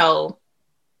 you know,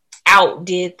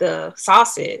 outdid the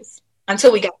sauces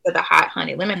until we got to the hot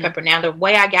honey lemon pepper. Now, the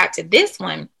way I got to this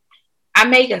one, I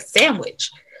made a sandwich.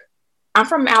 I'm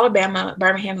from Alabama,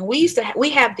 Birmingham, and we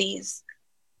have these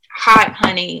hot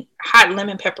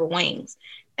lemon pepper wings.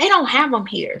 They don't have them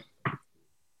here.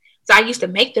 So I used to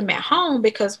make them at home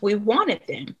because we wanted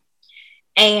them.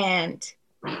 And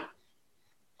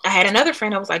I had another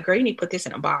friend that was like, girl, you need to put this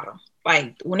in a bottle.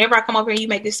 Like, whenever I come over here, you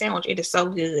make this sandwich, it is so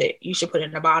good. You should put it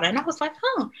in a bottle. And I was like,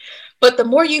 But the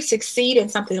more you succeed in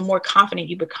something, the more confident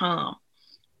you become.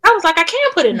 I was like, I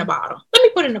can put it in a bottle. Let me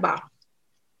put it in a bottle.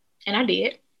 And I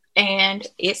did. And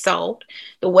it sold.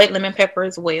 The wet lemon pepper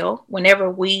as well. Whenever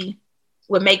we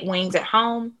would make wings at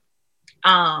home,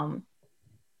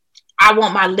 I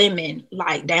want my lemon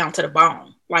like down to the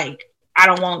bone. Like, I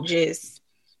don't want just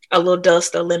a little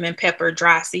dust of lemon pepper,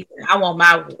 dry seasoning. I want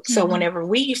my, so whenever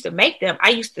we used to make them, I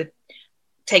used to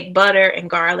take butter and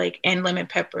garlic and lemon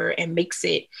pepper and mix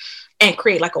it and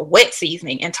create like a wet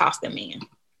seasoning and toss them in.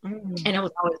 And it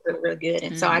was always really, really good.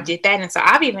 And so I did that. And so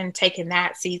I've even taken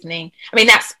that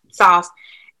that sauce,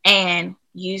 and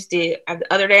used it.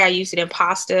 The other day I used it in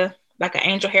pasta, like an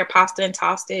angel hair pasta, and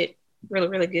tossed it. Really,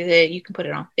 really good. You can put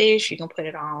it on fish. You can put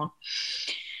it on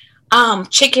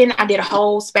chicken. I did a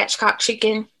whole spatchcock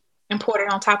chicken and poured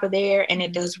it on top of there, and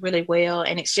it does really well.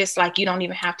 And it's just like, you don't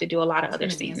even have to do a lot of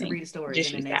other seasoning. Just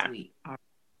use that.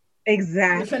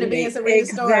 Exactly. It's gonna be in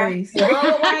Sabrina's stories.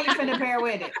 Oh, why are you finna pair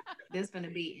with it? This gonna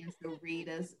be in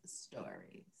Sabrina's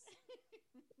stories.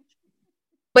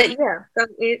 But yeah, so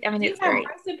do you it's have great.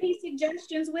 recipe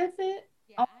suggestions with it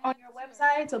on your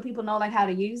website so people know like how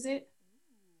to use it?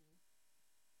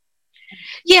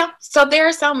 Yeah, so there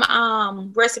are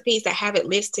some recipes that have it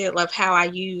listed of how I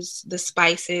use the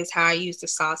spices, how I use the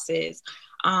sauces.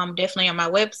 Definitely on my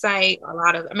website,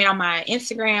 on my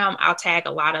Instagram, I'll tag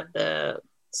a lot of the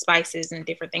spices and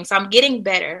different things. So I'm getting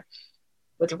better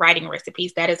with writing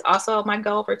recipes. That is also my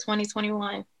goal for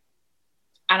 2021.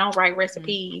 I don't write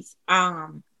recipes. I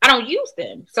don't use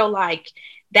them. So like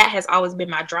that has always been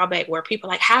my drawback, where people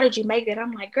are like, how did you make it?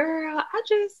 I'm like, girl, I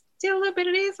just did a little bit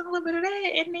of this and a little bit of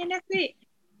that, and then that's it.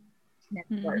 And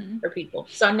that's work for people.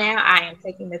 So now I am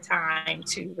taking the time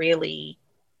to really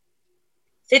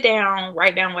sit down,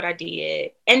 write down what I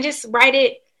did, and just write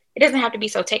it. It doesn't have to be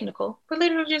so technical, but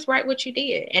literally just write what you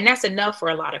did. And that's enough for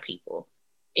a lot of people.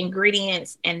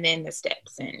 Ingredients and then the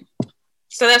steps. And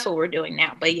so that's what we're doing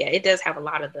now. But yeah, it does have a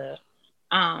lot of the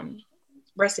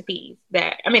recipes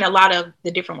a lot of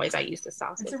the different ways I use the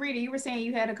sauces. Sabrina, you were saying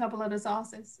you had a couple of the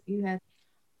sauces. You had.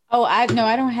 Oh, I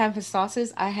don't have the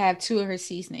sauces. I have 2 of her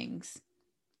seasonings.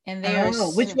 And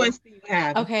which ones do you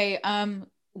have? Okay.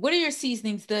 What are your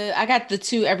seasonings? I got the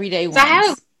 2 everyday ones. So I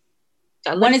have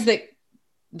one is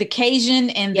the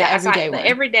Cajun and the everyday one. The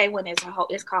everyday one is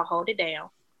it's called Hold It Down.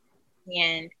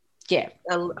 And Yeah.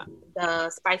 The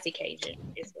spicy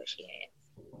Cajun is what she has.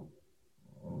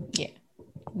 Yeah.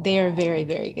 They're very,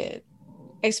 very good.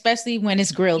 Especially when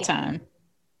it's grill time.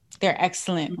 They're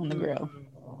excellent on the grill.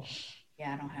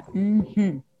 Yeah, I don't have.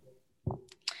 Mm-hmm.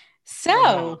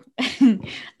 So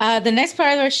the next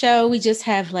part of our show, we just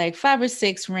have like 5 or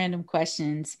 6 random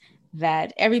questions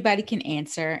that everybody can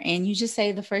answer. And you just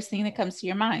say the first thing that comes to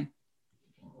your mind.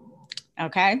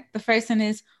 Okay. The first one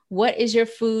is, what is your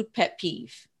food pet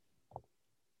peeve?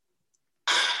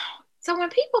 So when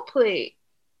people put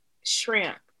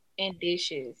shrimp in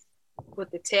dishes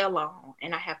with the tail on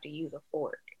and I have to use a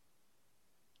fork,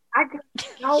 I get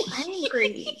so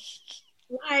angry.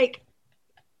 Like,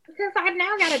 because I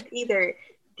now got to either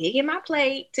dig in my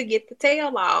plate to get the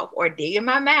tail off or dig in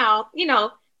my mouth, and I'm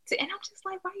just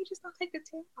like, why you just don't take the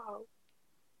tail off?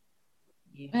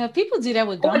 Yeah. People do that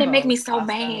with gumbo. Oh, and it make me so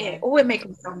mad. Oh, it make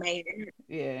me so mad.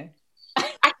 Yeah. I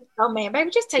get so mad. Baby,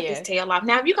 just take this tail off.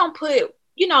 Now, if you're going to put,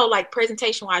 like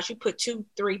presentation-wise, you put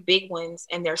 2-3 big ones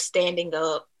and they're standing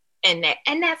up and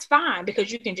that's fine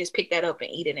because you can just pick that up and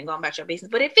eat it and go about your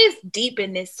business. But if it's deep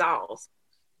in this sauce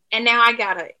and now I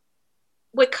got to,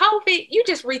 with COVID, you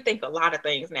just rethink a lot of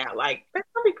things now. Like,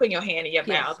 don't be putting your hand in your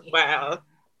mouth. Wow.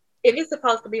 If it's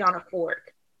supposed to be on a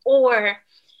fork.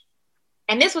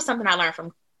 And this was something I learned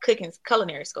from cooking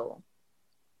culinary school.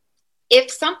 If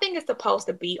something is supposed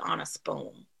to be on a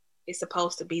spoon, it's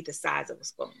supposed to be the size of a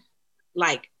spoon.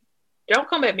 Like, don't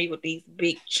come at me with these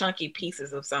big chunky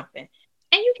pieces of something.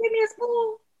 And you give me a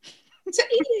spoon to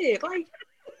eat it. Like,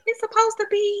 it's supposed to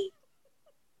be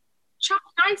chopped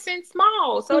nice and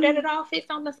small so that it all fits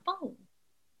on the spoon.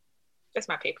 That's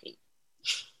my pet peeve.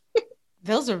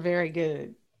 Those are very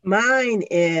good. Mine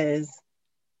is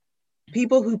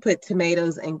people who put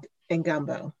tomatoes in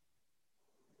gumbo.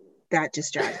 That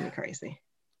just drives me crazy.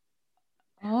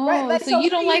 Oh, right, like, so you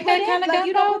don't like that kind of gumbo?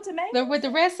 You don't put tomatoes? With the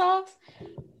red sauce?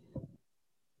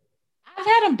 I've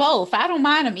had them both. I don't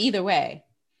mind them either way.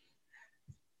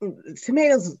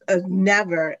 Tomatoes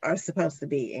never are supposed to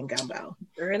be in gumbo.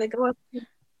 Really go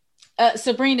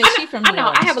Sabrina, she from New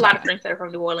Orleans. I have a lot of friends that are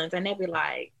from New Orleans, and they be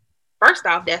like, first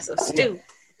off, that's a stew.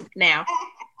 Now.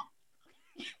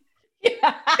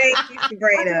 Thank you,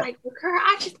 Sabrina. Like, girl,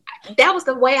 that was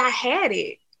the way I had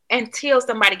it until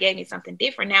somebody gave me something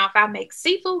different. Now, if I make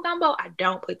seafood gumbo, I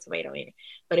don't put tomato in it.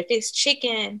 But if it's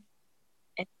chicken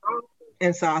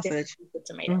and sausage, put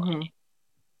tomato in it.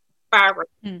 Fire.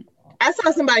 I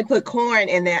saw somebody put corn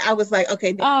in there. I was like,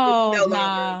 okay,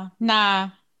 nah.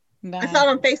 I saw it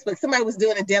on Facebook. Somebody was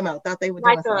doing a demo. Thought they were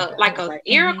doing like a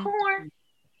ear of corn.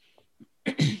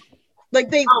 Like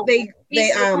they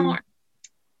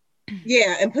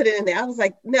yeah, and put it in there. I was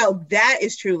like, no, that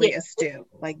is truly a stew.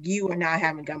 Like, you are not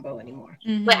having gumbo anymore.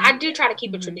 But I do try to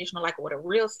keep it traditional, like with a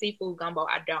real seafood gumbo.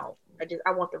 I don't.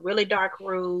 I want the really dark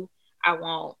roux. I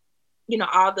want,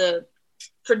 all the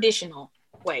traditional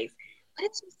ways. But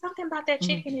it's just something about that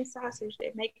chicken and sausage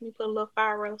that makes me put a little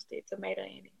fire roasted tomato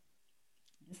in it.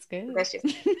 That's good. That's just.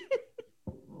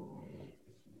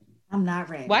 I'm not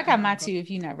ready. Well, I got my 2 if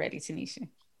you're not ready, Tanisha.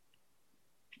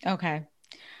 Okay.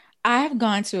 I've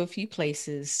gone to a few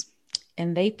places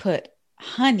and they put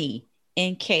honey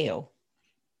in kale.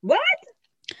 What?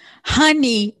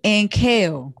 Honey and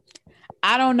kale.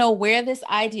 I don't know where this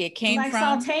idea came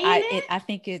from. I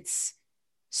think it's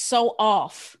so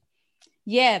off.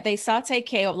 Yeah, they saute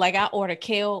kale. Like, I order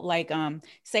kale, like,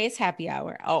 say it's happy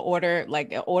hour. I'll order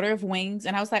like an order of wings.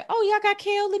 And I was like, oh, y'all got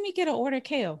kale? Let me get an order of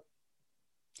kale.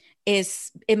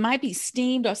 It might be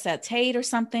steamed or sauteed or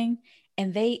something.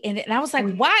 And I was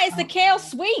like, why is the kale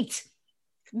sweet?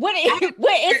 What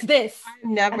is this? I've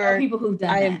never people who've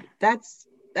done that.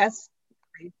 That's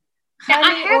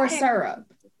honey or syrup.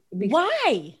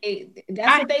 Why?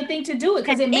 That's what they think to do it,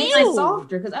 because it makes it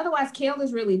softer. Because otherwise, kale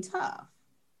is really tough.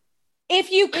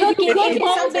 If you cook it,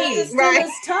 sometimes it still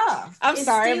is tough. I'm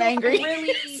sorry, I'm angry.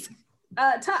 Really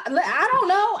tough. I don't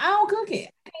know. I don't cook it.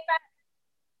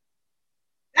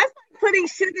 That's like putting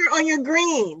sugar on your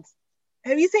greens.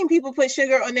 Have you seen people put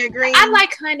sugar on their greens? I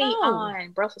like honey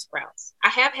on Brussels sprouts. I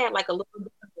have had like a little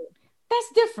bit of it.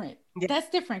 That's different. Yeah. That's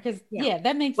different because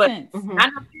that makes sense.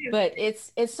 But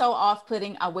it's so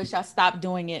off-putting. I wish I stopped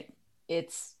doing it.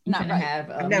 It's not right.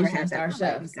 I've never had our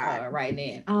chefs right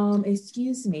in.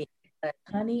 Excuse me.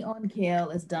 Honey on kale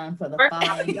is done for the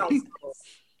following.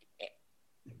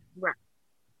 Right.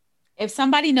 If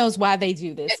somebody knows why they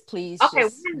do this, please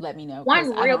just let me know.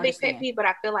 One real big pet peeve, but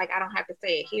I feel like I don't have to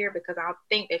say it here because I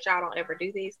think that y'all don't ever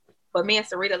do this. But me and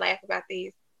Sarita laugh about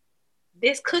these.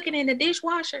 This cooking in the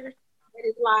dishwasher, it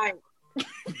is like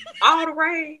all the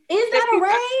rage. Is that a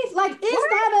rage? Like, is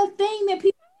that a thing that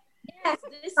people? Yes,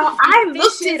 so I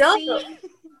looked it up.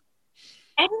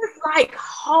 And it's like a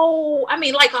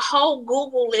whole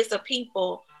Google list of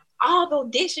people, all those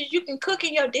dishes you can cook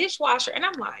in your dishwasher. And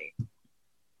I'm like,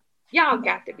 y'all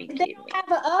got to be kidding me.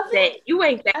 Have an oven? That you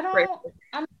ain't that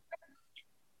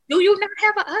Do you not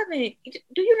have an oven?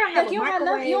 Do you not have a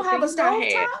microwave? You don't have a stove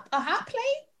top? A hot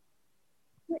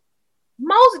plate?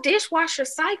 Most dishwasher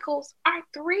cycles are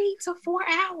 3 to 4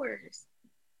 hours.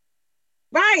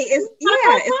 Right. It's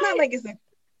not like it's a...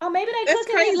 Oh, maybe they cook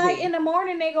it like in the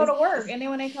morning. They go to work, and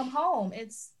then when they come home, the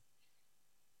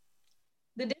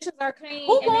dishes are clean.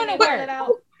 Who going to work? It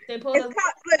out. They pull it.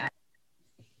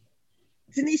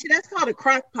 Tanisha, that's called a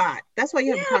crock pot. That's why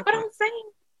you have a crock pot. I'm saying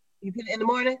you put it in the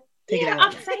morning. Take it out.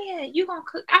 I'm saying you gonna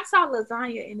cook. I saw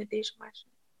lasagna in the dishwasher.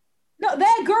 No,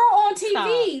 that girl on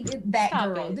TV.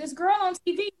 This girl on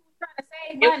TV was trying to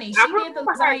save money. She did the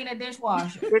lasagna in the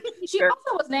dishwasher. She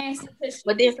also was nasty.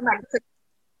 But then somebody cooked.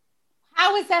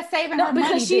 How is that saving her money?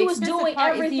 Because she was doing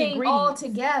everything all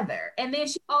together. And then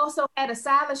she also had a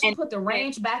salad. She put the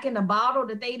ranch back in the bottle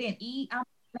that they didn't eat.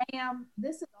 Ma'am,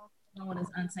 this is all known as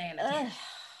unsanitary.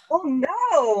 Oh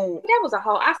no. That was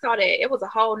I saw that. It was a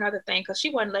whole nother thing because she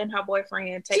wasn't letting her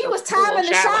boyfriend take She was time in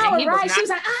the shower, right? She was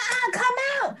like, come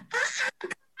out.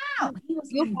 Come out.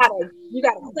 You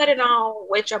gotta cut it on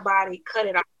with your body, cut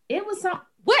it off. It was some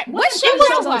what show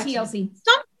was on TLC?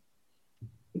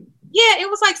 Yeah, it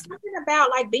was like something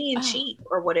about like being cheap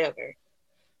or whatever.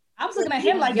 I was looking at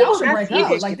him like, y'all should break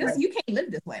up. Like this, you can't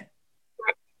live this way.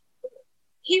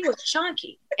 He was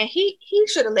chunky, and he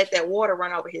should have let that water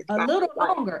run over his body. A little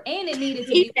longer, and it needed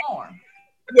to be warm.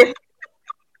 Yeah,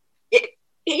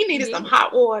 he needed some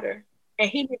hot water, and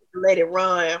he needed to let it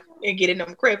run and get in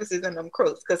them crevices and them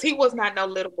crooks because he was not no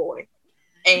little boy.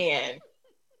 And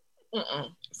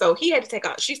so he had to take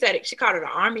out. She said she called it an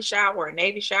army shower or a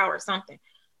Navy shower or something,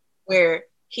 where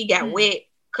he got wet,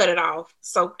 cut it off,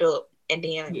 soaked up, and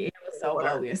then it was so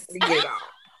obvious. Get it off.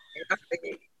 And I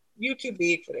said, you too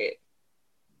big for that.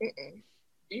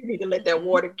 You need to let that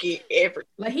water get everything.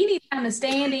 Like he needs time to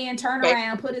stand in, turn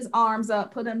around, put his arms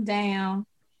up, put them down.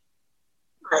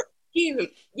 He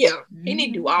need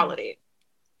to do all of that.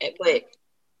 But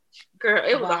girl,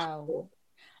 it was awful.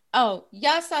 Oh,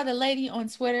 y'all saw the lady on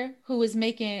Twitter who was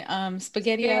making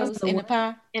SpaghettiOs in a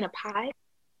pie? In a pie?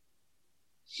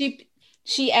 She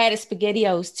added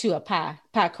SpaghettiOs to a pie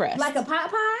crust. Like a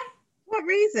pot pie? What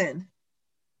reason?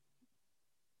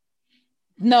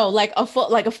 No, like a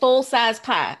full size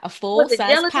pie, a full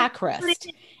size pie crust,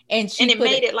 and it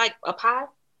made it like a pie.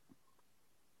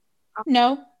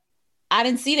 No, I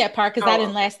didn't see that part because I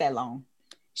didn't last that long.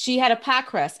 She had a pie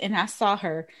crust, and I saw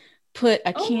her put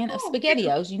a can of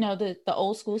SpaghettiOs. You know the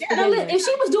old school SpaghettiOs. If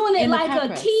she was doing it like a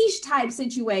quiche type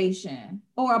situation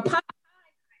or a pie.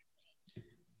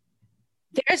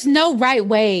 There's no right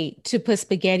way to put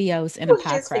SpaghettiOs in a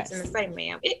pie crust. The same,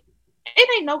 ma'am. It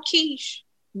ain't no quiche.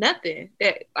 Nothing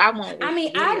that I want. I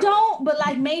mean, I don't, but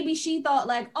like maybe she thought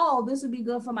like, oh, this would be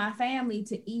good for my family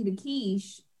to eat a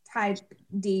quiche type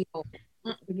deal.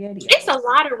 Spaghetti. It's a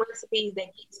lot of recipes that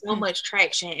get so much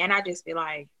traction, and I just feel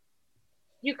like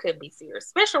you could be serious,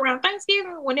 especially around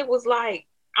Thanksgiving when it was like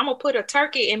I'm gonna put a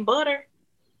turkey in butter.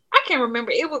 I can't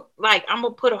remember. It was like I'm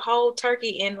gonna put a whole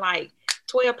turkey in like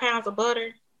 12 pounds of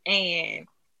butter and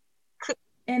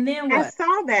then what? I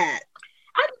saw that.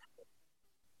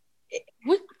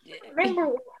 I remember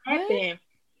what happened.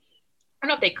 I don't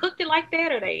know if they cooked it like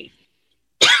that or they.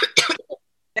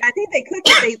 I think they cooked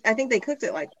it. I think they cooked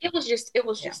it like it was just too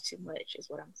much, is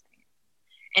what I'm saying.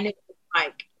 And it was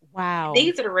like, wow,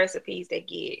 these are the recipes that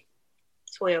get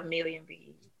 12 million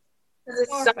views.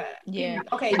 Yeah.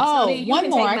 Okay. Oh, so one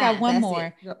more. I got one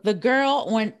more. The girl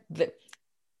on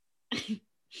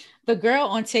the girl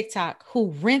on TikTok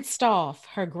who rinsed off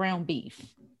her ground beef.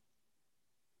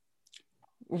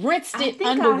 Rinsed it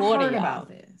underwater. I heard about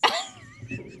this.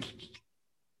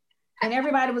 And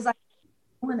everybody was like,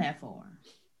 "What doing that for?"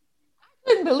 I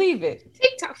couldn't believe it.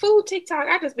 TikTok.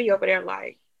 I just be over there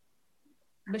like.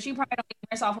 But she probably don't even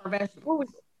rinse off her vegetables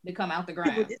to come out the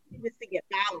ground. Just to get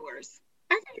followers.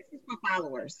 I think it's for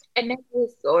followers. And that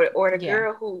was or the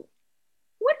girl who.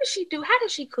 What did she do? How did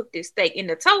she cook this steak in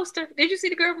the toaster? Did you see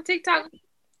the girl from TikTok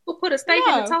who put a steak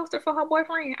in the toaster for her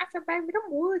boyfriend? I said, baby,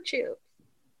 them wood chips.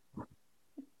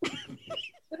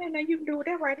 But I know you can do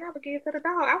that right now, but give it to the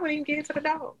dog. I wouldn't even give it to the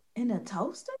dog. In a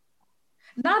toaster?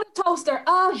 Not a toaster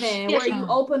oven where you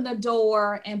open the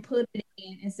door and put it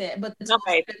in and set, but the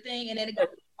toaster thing and then it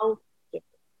goes.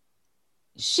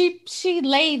 She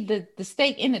laid the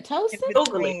steak in the toaster? So you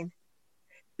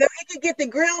could get the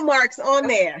grill marks on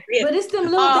there. But it's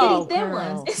them little thin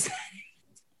ones.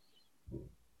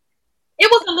 It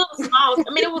was a little small.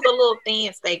 I mean, it was a little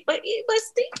thin steak, but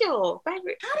still,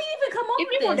 baby. How do you even come up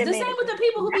with this? The same with the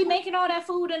people who be making all that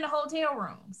food in the hotel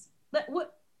rooms. But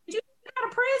what? Did you get out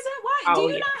of prison? Why do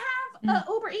you not have an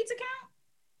Uber Eats account?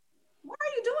 Why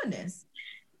are you doing this?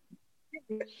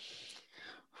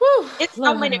 Whew, it's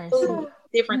so many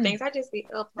different things. I just be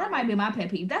up. That might be my pet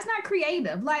peeve. That's not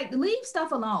creative. Like, leave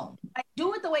stuff alone. Like,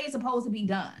 do it the way it's supposed to be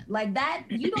done. Like that,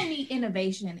 you don't need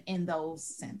innovation in those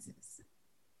senses.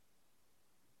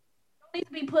 You don't need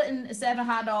to be putting 7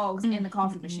 hot dogs in the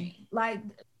coffee machine. Like,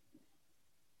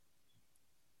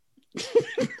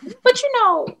 but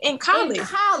in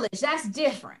college, that's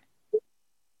different.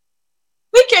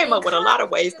 We came up with a lot of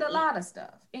ways. A lot of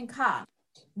stuff in college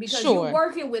because you're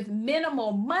working with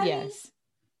minimal money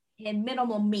and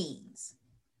minimal means.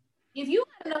 If you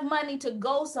have enough money to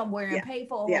go somewhere and pay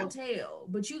for a hotel,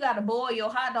 but you got to boil your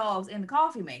hot dogs in the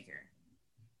coffee maker,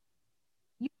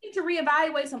 you need to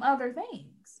reevaluate some other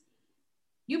things.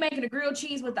 You making a grilled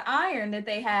cheese with the iron that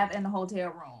they have in the hotel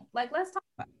room. Like, let's talk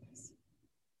about this.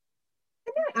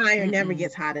 That iron never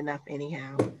gets hot enough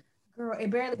anyhow. Girl, it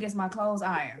barely gets my clothes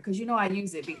ironed because I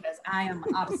use it because I am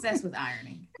obsessed with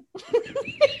ironing.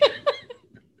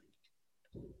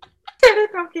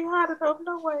 It don't get hot enough,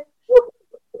 no way.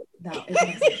 No,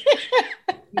 it's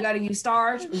you got to use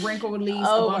starch, wrinkle release,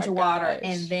 a bunch of water,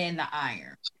 and then the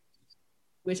iron,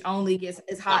 which only gets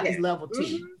as hot as level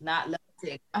 2, not level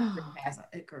 6.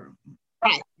 Girl.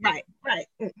 Right.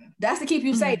 That's to keep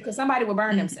you safe because somebody will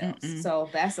burn themselves. So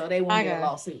they won't get a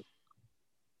lawsuit.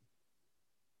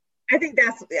 I think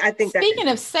that's Speaking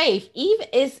of safe, even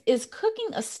is cooking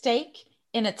a steak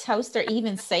in a toaster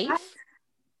even safe?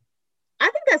 I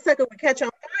think that sucker would catch on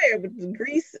fire with the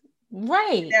grease,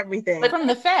 right? And everything, but from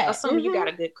the fat. Assume you got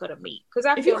a good cut of meat because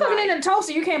if you're cooking it in a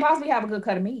toaster, you can't possibly have a good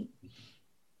cut of meat.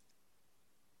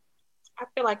 I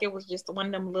feel like it was just one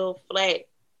of them little flat,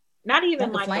 not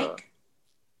even like flank.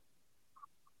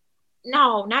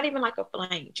 No, not even like a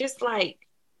flank. Just like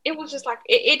it was just like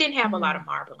it didn't have a lot of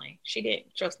marbling. She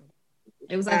didn't trust me.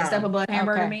 It was like a step above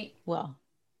hamburger meat. Well,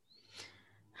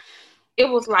 it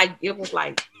was like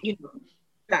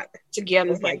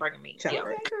together with like hamburger meat. Yeah.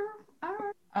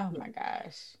 Oh my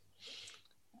gosh.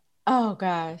 Oh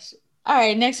gosh. All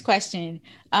right. Next question.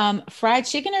 Fried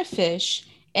chicken or fish?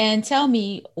 And tell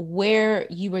me where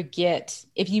you would get,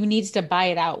 if you needed to buy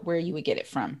it out, where you would get it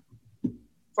from.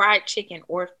 Fried chicken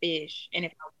or fish. And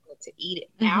if I wanted to eat it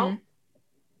out.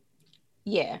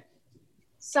 Yeah.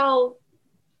 So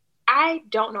I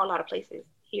don't know a lot of places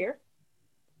here.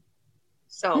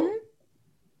 So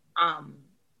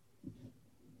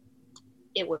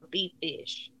it would be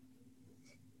fish.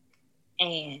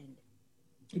 And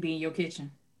it'd be in your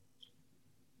kitchen.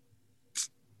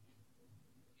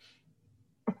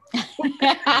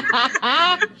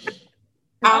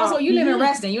 Also, you live in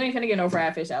Reston. You ain't gonna get no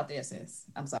fried fish out there, sis.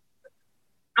 I'm sorry.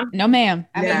 No, ma'am.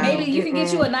 I mean, maybe you can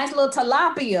get you a nice little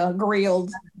tilapia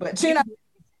grilled, but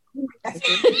But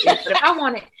if I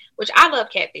want it, which I love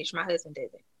catfish, my husband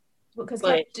doesn't. Because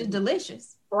catfish is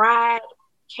delicious. Fried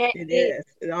catfish. It is.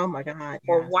 Oh my God.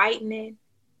 For whitening,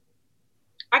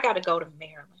 I got to go to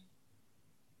Maryland.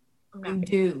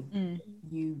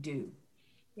 You do.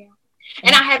 Yeah.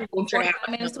 And I haven't been 45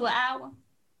 minutes to an hour,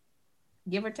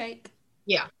 give or take.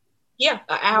 Yeah. Yeah,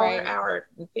 an hour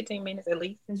and 15 minutes at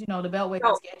least. Because the Beltway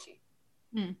is sketchy.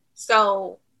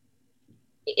 So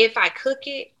if I cook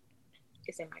it,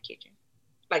 it's in my kitchen.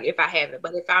 Like if I have it.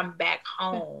 But if I'm back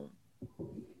home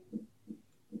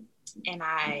and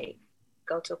I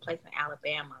go to a place in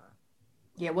Alabama.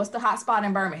 Yeah, what's the hot spot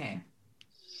in Birmingham?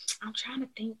 I'm trying to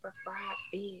think for fried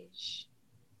fish.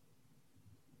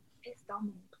 It's so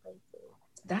many places.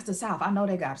 That's the South. I know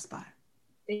they got a spot.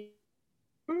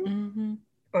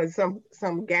 Or some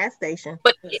gas station.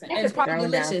 But it's probably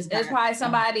delicious. There's probably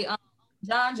somebody,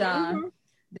 John, in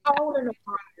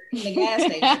the gas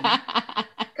station.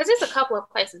 Because there's a couple of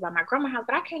places by my grandma's house,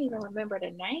 but I can't even remember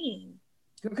the name.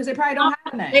 Because they probably don't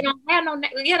have a name. They don't have no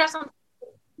name. Yeah, that's something.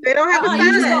 They don't have a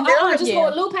sign. Just go a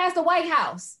little past the White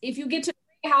House. If you get to the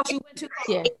White House, you went too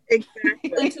far. Yeah,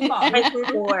 exactly. Too far.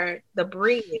 Or the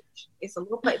bridge. It's a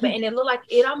little place, and it looked like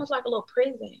almost like a little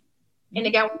prison. And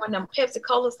they got one of them Pepsi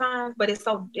Cola signs, but it's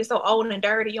so old and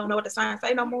dirty. You don't know what the signs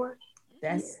say no more.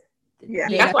 That's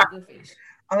that's why.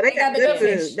 Oh, they got good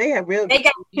food. They have real. They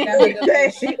got good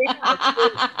fish.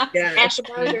 Hash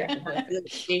burger,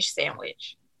 good fish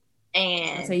sandwich,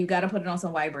 and so you got to put it on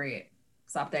some white bread.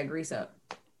 Sop that grease up.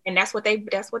 And that's what they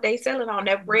sell it on.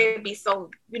 That bread be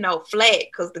so flat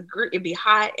because it be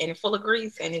hot and full of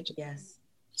grease, and it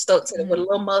stuck to it with a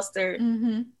little mustard.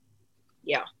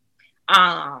 Yeah.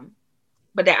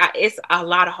 But it's a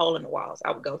lot of hole in the walls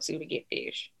I would go to get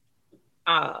fish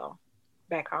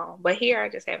back home. But here I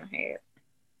just haven't had.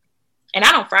 And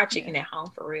I don't fry chicken at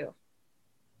home for real.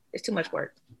 It's too much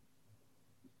work.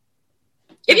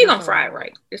 If you're going to fry it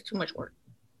right, it's too much work.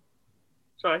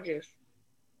 So I just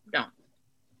don't.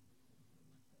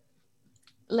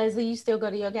 Leslie, you still go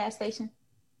to your gas station?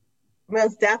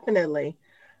 Most definitely.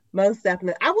 Most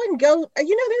definitely. I wouldn't go,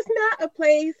 there's not a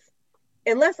place,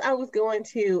 unless I was going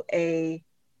to a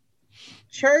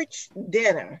church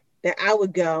dinner, that I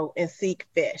would go and seek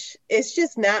fish. It's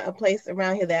just not a place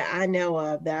around here that I know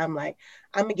of that I'm like,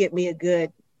 I'm going to get me a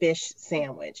good fish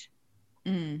sandwich.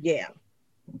 Yeah.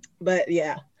 But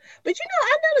yeah. But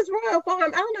I noticed Royal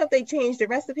Farm, I don't know if they changed the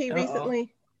recipe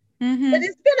recently, but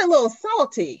it's been a little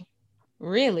salty.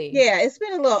 Really? Yeah, it's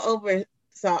been a little over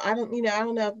salt. I don't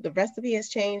know if the recipe has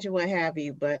changed or what have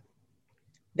you, but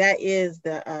that is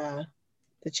the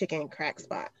chicken crack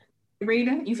spot.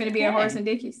 Rita, you finna be at Horace and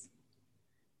Dickey's?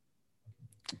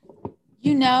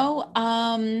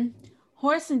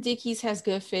 Horace and Dickey's has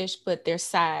good fish, but their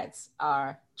sides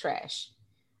are trash.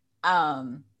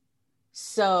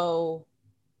 So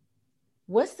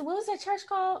what was that church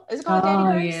called? Is it called Daddy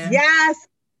Grace? Yeah. Yes.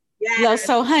 Yes.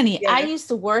 So honey, yes. I used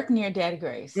to work near Daddy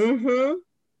Grace. Mm-hmm.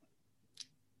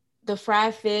 The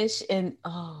fried fish and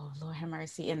oh Lord have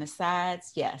mercy, and the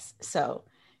sides, yes. So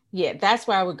yeah, that's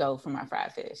where I would go for my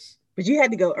fried fish. But you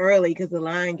had to go early because the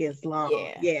line gets long.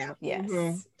 Yeah. Yes.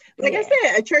 Mm-hmm. Like I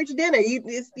said, a church dinner.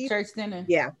 Church dinner.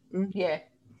 Yeah. Mm-hmm. Yeah.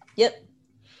 Yep.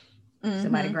 Mm-hmm.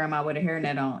 Somebody grandma with a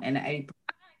hairnet on and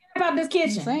about this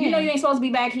kitchen. You ain't supposed to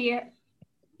be back here.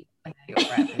 They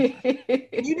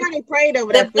prayed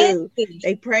over that food.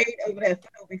 They prayed over that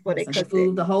food before they cooked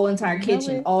it. The whole entire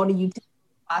kitchen, all the utensils,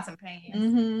 pots and pans.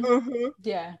 Mm-hmm.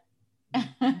 Yeah.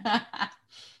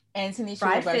 And Tanisha,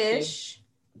 fried fish.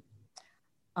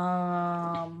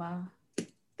 I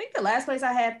think the last place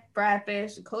I had fried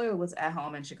fish clearly was at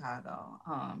home in Chicago.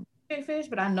 Fish,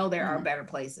 but I know there are better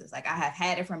places. Like I have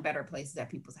had it from better places at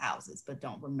people's houses, but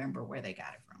don't remember where they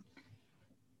got it from.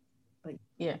 But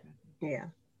yeah. You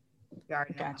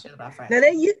already know about fried fish. Now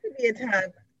there used to be a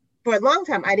time, for a long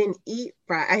time, I didn't eat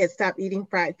fried. I had stopped eating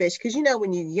fried fish because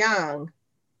when you're young,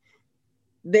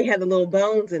 they have the little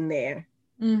bones in there.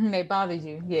 Mm-hmm, they bothered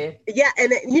you, yeah. Yeah,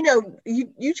 and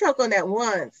you choke on that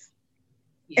once,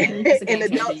 and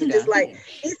adults are just like,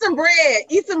 eat some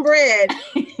bread.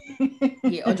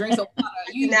 Yeah, or drink some water.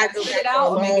 You not spit it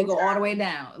out, or make it go all the way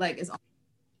down. Like it's.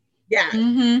 Yeah.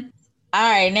 Mm-hmm.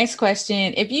 All right, next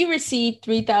question. If you received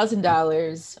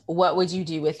 $3,000, what would you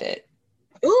do with it?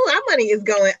 Ooh, our money is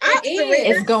going up.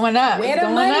 It's going up. Where the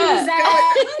money is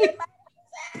at?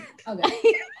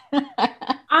 Okay.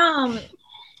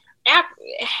 After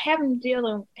having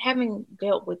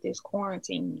dealt with this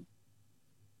quarantine,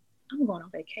 I'm going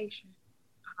on vacation.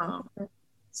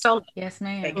 Solo. Yes,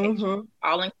 ma'am. Vacation.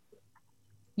 All in.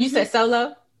 You said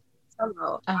solo?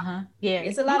 Solo. Yeah.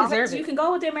 It's a lot of places you can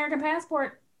go with the American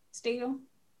passport still.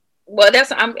 Well,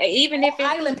 even if it's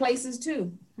island places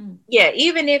too. Yeah,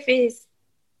 even if it's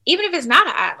not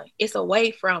an island, it's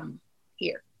away from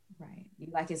here. Right.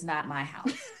 It's not my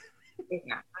house. It's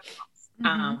not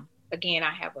my house. Again,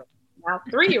 I have a now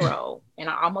 3-year-old and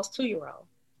an almost 2-year-old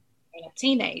and a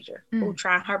teenager who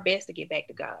trying her best to get back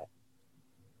to God.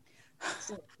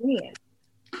 So, yeah.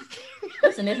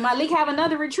 Listen, if Malik have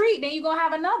another retreat, then you're gonna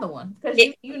have another one because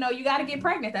you got to get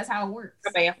pregnant. That's how it works.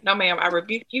 No, ma'am. I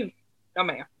rebuke you. No,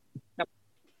 ma'am. No.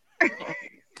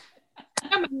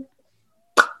 No, ma'am.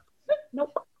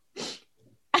 Nope.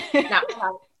 Not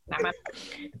my.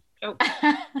 Nope.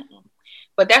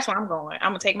 But that's where I'm going. I'm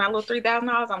gonna take my little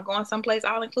 $3,000. I'm going someplace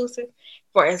all inclusive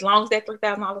for as long as that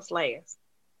 $3,000 lasts.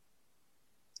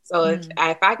 So if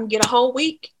I can get a whole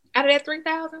week out of that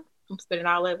 $3,000, I'm spending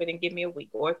all of it and give me a week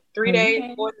or 3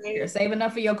 days, 4 days. You're saving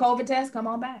enough for your COVID test. Come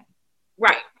on back.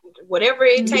 Right. Whatever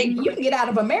it takes. You can get out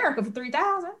of America for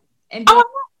 $3,000 and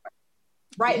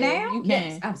right now. You can.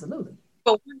 Yes, absolutely.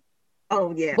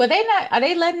 Oh yeah. Well, are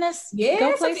they letting us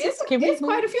go places? It's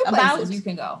quite a few places you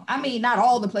can go. I mean, not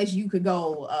all the places you could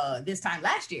go this time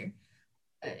last year.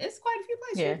 It's quite a few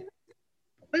places. Yeah.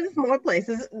 But there's more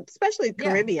places, especially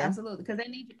Caribbean. Absolutely, because they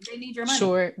need your money.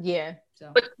 Sure, yeah.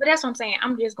 So. But that's what I'm saying.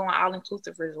 I'm just going all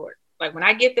inclusive resort. Like when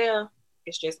I get there,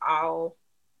 it's just all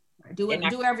do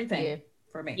everything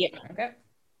for me. Yeah. Okay.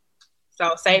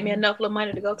 So save me enough little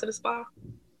money to go to the spa.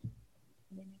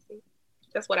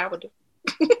 That's what I would do.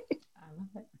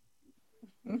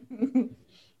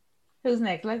 Who's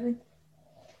next, Leslie?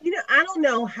 I don't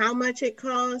know how much it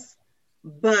costs,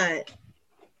 but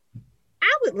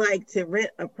I would like to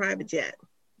rent a private jet.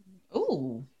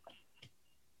 Ooh.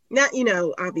 Not,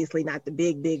 obviously not the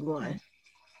big one.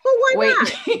 But why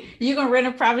not? You gonna rent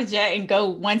a private jet and go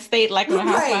one state like on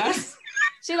Housewives?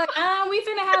 She's like, we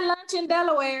finna have lunch in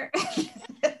Delaware.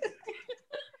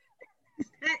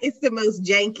 It's the most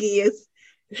jankiest.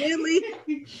 Really?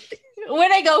 When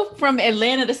they go from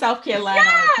Atlanta to South Carolina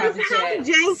on a private jet.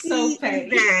 Janky so is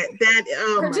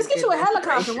that just get you a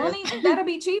helicopter, that'll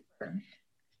be cheaper.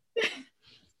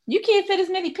 You can't fit as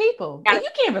many people. You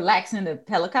can't relax in the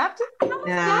helicopter. How much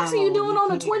relax are you doing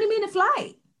on a 20-minute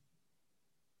flight?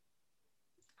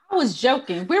 I was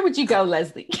joking. Where would you go,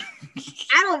 Leslie?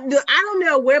 I don't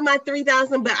know where my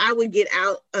 3,000, but I would get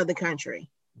out of the country.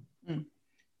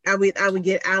 I would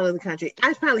get out of the country.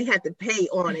 I probably had to pay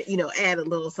on it, add a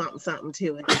little something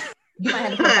to it. You might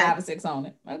have to put 5 or 6 on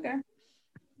it. Okay.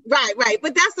 Right.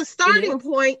 But that's the starting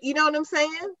point. You know what I'm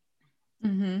saying?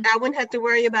 Mm-hmm. I wouldn't have to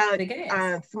worry about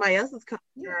somebody else's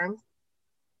terms.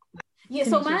 Yeah,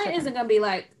 so mine isn't gonna be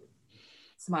like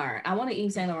smart. I want to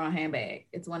Yves Saint Laurent handbag.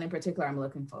 It's one in particular I'm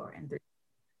looking for. And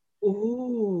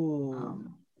ooh.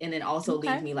 And then also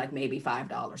leave me like maybe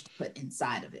 $5 to put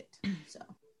inside of it. So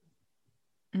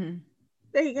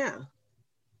there you go.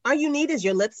 All you need is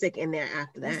your lipstick in there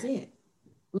after that. That's it.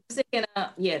 Lipstick and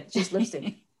just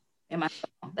lipstick. And my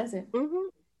that's it. Mm-hmm.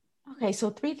 Okay,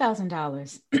 so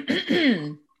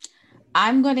 $3,000.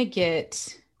 I'm gonna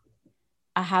get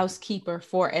a housekeeper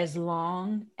for as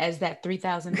long as that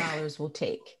 $3,000 will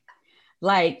take.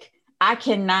 Like, I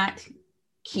cannot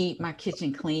keep my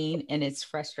kitchen clean, and it's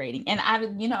frustrating. And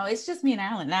it's just me and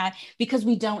Alan, because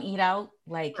we don't eat out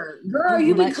like girl,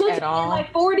 you be cooking at all.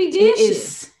 Like 40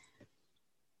 dishes.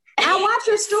 I watch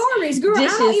your stories, girl. I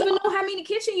don't even know how many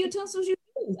kitchen utensils you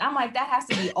use. I'm like, that has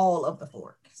to be all of the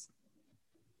forks.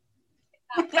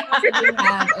 You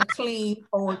have a clean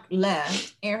fork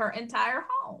left in her entire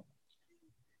home.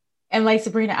 And like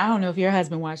Sabrina, I don't know if your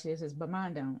husband watches this, but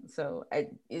mine don't. So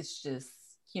it's just,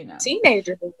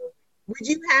 teenager. Would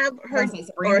you have her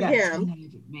or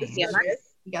him? You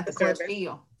got the clutch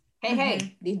feel.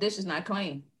 Hey, these dishes not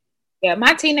clean. Yeah,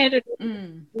 my teenager.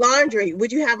 Laundry.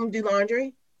 Would you have him do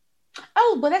laundry?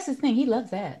 Oh, but that's his thing. He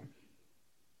loves that.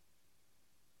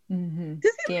 Mm-hmm.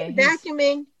 Does he like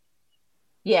vacuuming?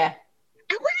 Yeah.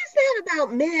 And what is that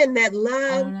about men that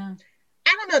love? I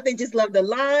don't know if they just love the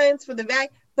lines for the vac,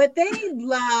 but they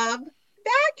love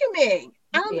vacuuming.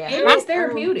 It's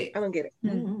therapeutic. I don't get it.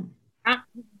 Mm-hmm.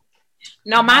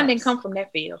 No, mine didn't come from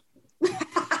that field.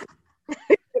 I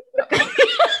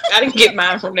didn't get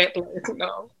mine from that place.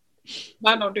 No,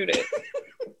 mine don't do that.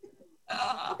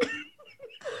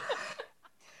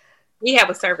 We have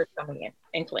a service coming in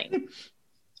and clean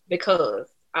because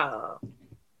I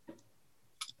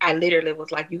literally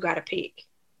was like, you got to pick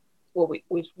what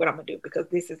I'm gonna do, because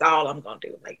this is all I'm gonna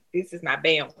do. Like, this is my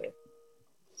bandwidth.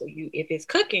 So if it's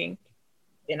cooking,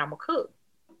 then I'm gonna cook.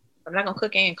 I'm not gonna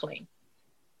cook and clean.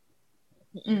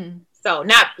 So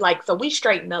we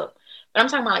straighten up, but I'm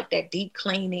talking about like that deep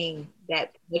cleaning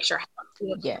that makes your house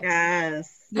feel good.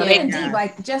 Yes. Deep,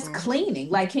 like just cleaning.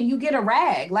 Like, can you get a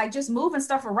rag? Like, just moving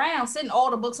stuff around, sitting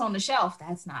all the books on the shelf.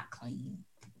 That's not clean.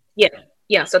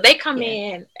 Yeah. So they come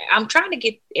in. I'm trying to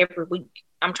get every week.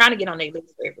 I'm trying to get on their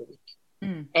list for every week.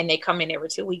 And they come in every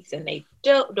 2 weeks, and they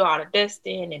do all the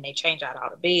dusting, and they change out all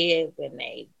the beds, and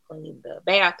they clean the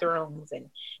bathrooms,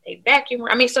 and they vacuum.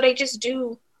 I mean, so they just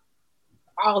do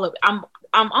all of it. I'm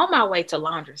on my way to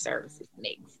laundry services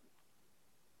next.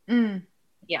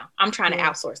 Yeah, I'm trying to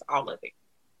outsource all of it.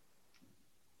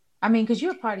 I mean, because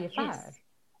you're a party of 5.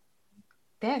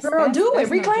 Girl, do it.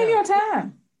 Reclaim your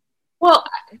time. Well,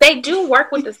 they do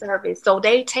work with the service, so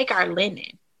they take our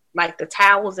linen, like the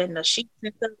towels and the sheets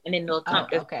and stuff, and then they'll come.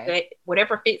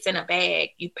 Whatever fits in a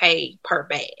bag, you pay per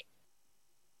bag.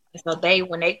 So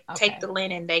when they take the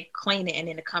linen, they clean it, and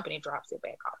then the company drops it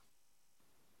back off.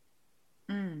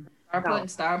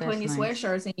 Start putting your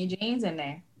sweatshirts and your jeans in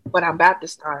there. But I'm about to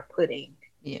start putting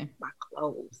my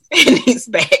clothes in these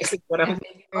bags. Is what I'm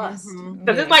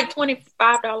because it's like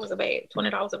 $25 a bag,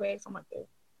 $20 a bag, something like that.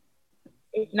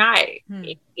 It's not.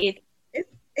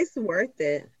 It's worth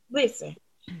it. Listen,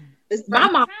 my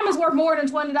mom is worth more than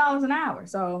 $20 an hour.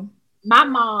 So my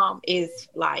mom is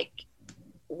like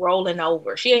rolling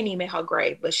over. She ain't even in her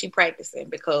grave, but she practicing,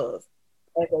 because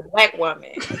as a Black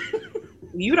woman,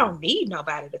 you don't need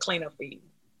nobody to clean up for you.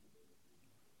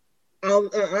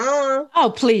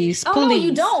 Oh, please. No,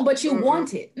 you don't, but you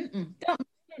want it.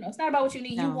 It's not about what you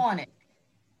need. You want it.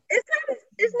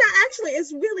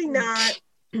 It's really not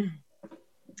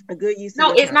a good use.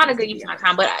 No, it's not a good use of my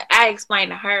time. But I explained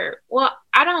to her, well,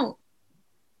 I don't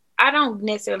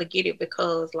necessarily get it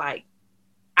because like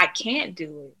I can't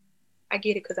do it. I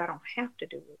get it because I don't have to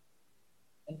do it.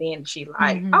 And then she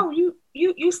like, oh,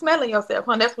 you smelling yourself,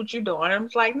 huh? That's what you doing. I'm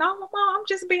like, no, Mom, I'm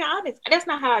just being honest. That's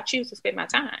not how I choose to spend my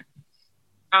time.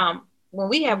 When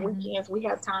we have weekends, we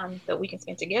have time that we can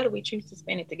spend together. We choose to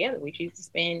spend it together. We choose to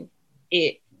spend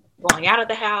it going out of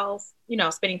the house,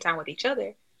 spending time with each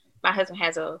other. My husband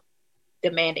has a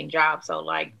demanding job, so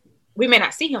like we may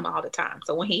not see him all the time.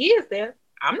 So when he is there,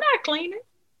 I'm not cleaning.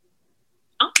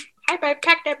 Hey, babe,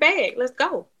 pack that bag. Let's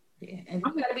go. Yeah, and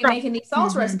you gotta be making these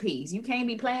sauce recipes. You can't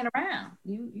be playing around.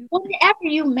 Well, after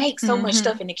you make so much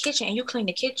stuff in the kitchen and you clean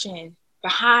the kitchen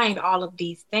behind all of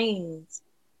these things,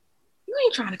 you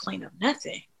ain't trying to clean up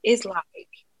nothing. It's like,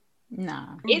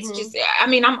 nah. It's just, I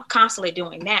mean, I'm constantly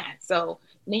doing that. So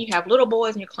then you have little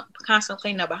boys and you're constantly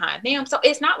cleaning up behind them. So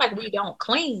it's not like we don't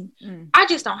clean. I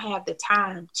just don't have the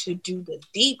time to do the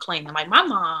deep cleaning. Like my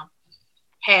mom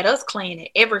had us cleaning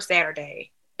every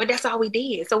Saturday. But that's all we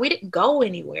did. So we didn't go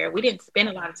anywhere. We didn't spend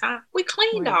a lot of time. We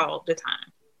cleaned all the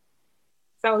time.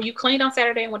 So you cleaned on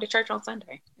Saturday and went to church on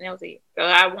Sunday. And that was it. So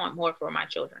I want more for my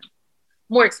children.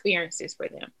 More experiences for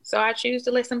them. So I choose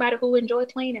to let somebody who enjoy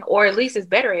cleaning, or at least is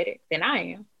better at it than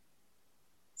I am,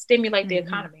 stimulate the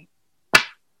economy.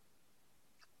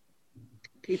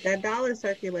 Keep that dollar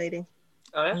circulating.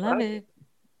 Oh, I love it.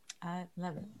 I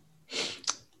love it.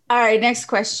 All right, next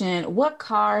question. What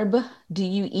carb do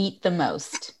you eat the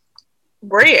most?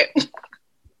 Bread.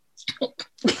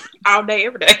 All day,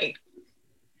 every day.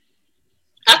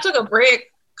 I took a bread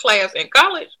class in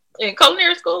college, in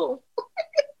culinary school,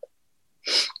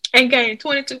 and gained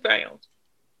 22 pounds.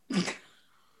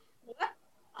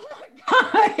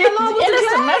 How long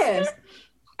was the class?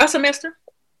 A semester.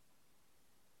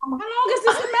 How long is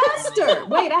the semester?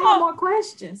 Wait, I have more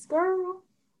questions, girl.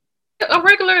 A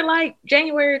regular, like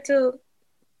January to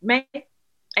May,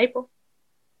 April.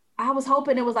 I was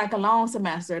hoping it was like a long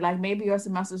semester, like maybe your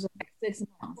semesters were like 6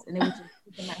 months, and it was just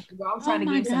a semester. I'm trying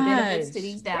to give some benefits to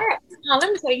these down. Now,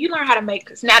 let me tell you, learn how to make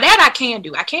this. Now that I can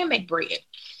do, I can make bread.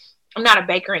 I'm not a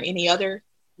baker in any other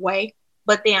way,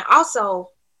 but then also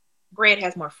bread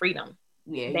has more freedom.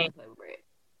 Yeah, you can play with bread,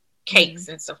 cakes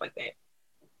and stuff like that.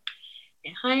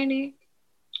 And honey,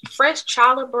 fresh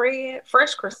challah bread,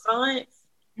 fresh croissants.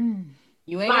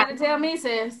 You ain't got to tell me,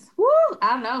 sis. Woo,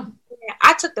 I know. Yeah,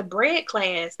 I took the bread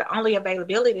class. The only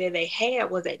availability that they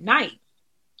had was at night.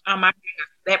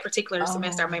 That particular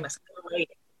semester, I made my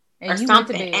or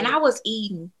something, and I was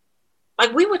eating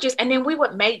like we would just, and then we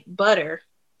would make butter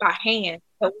by hand.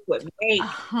 So we would make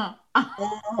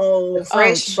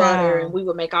fresh butter, and we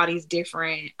would make all these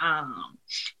different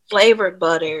flavored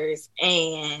butters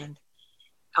and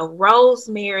a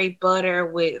rosemary butter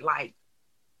with like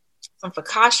some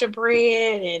focaccia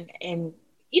bread, and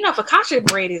focaccia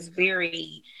bread is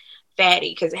very fatty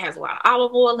because it has a lot of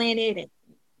olive oil in it.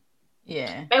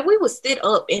 And and we would sit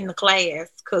up in the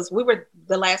class because we were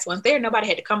the last ones there. Nobody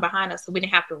had to come behind us, so we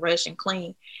didn't have to rush and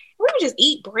clean. We would just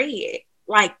eat bread.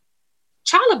 Like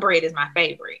challah bread is my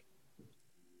favorite,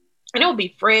 and it would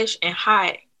be fresh and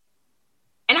hot,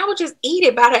 and I would just eat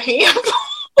it by the handful.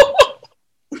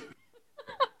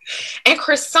 And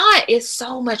croissant is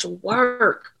so much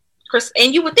work.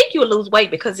 And you would think you would lose weight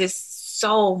because it's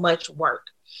so much work.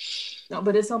 No,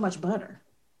 but it's so much butter.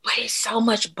 But it's so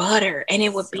much butter. And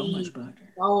it would be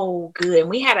so good. And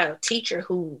we had a teacher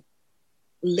who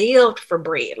lived for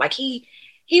bread. Like he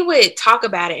would talk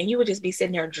about it and you would just be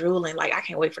sitting there drooling. Like, I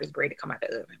can't wait for this bread to come out the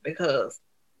oven because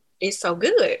it's so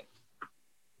good.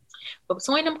 But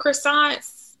between them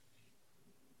croissants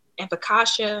and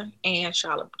focaccia and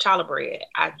challah bread,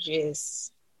 I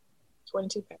just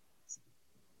 22 pounds.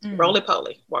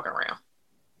 Roly-poly, walking around.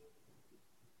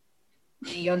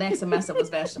 And your next semester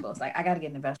was vegetables. Like, I got to get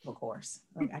in the vegetable course.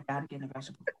 Like, I got to get in the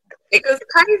vegetable course. It was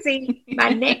crazy. My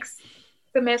next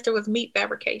semester was meat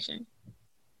fabrication.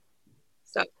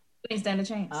 So, didn't stand a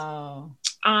chance. Oh.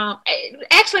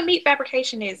 Actually, meat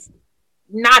fabrication is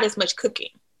not as much cooking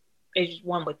as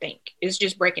one would think. It's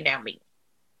just breaking down meat.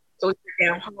 So we break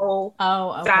down whole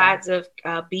sides of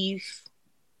beef,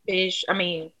 fish. I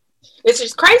mean, it's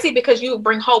just crazy because you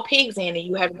bring whole pigs in and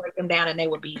you have to break them down and they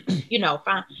would be,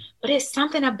 fine. But it's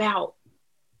something about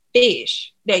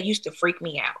fish that used to freak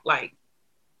me out. Like,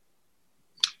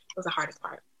 it was the hardest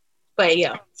part. But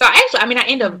yeah. So actually, I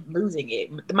ended up losing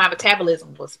it. My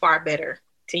metabolism was far better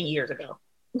 10 years ago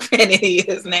than it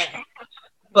is now.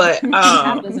 But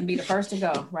metabolism be the first to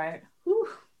go, right? Whew.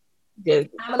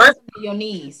 First, your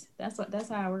knees. That's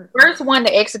how it works. First one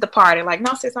to exit the party. Like,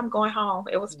 no, sis, I'm going home.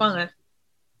 It was fun.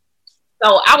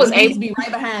 So I was able to be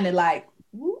right behind it, like,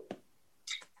 whoop.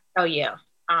 Oh yeah.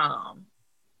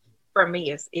 For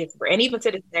me, it's bread, and even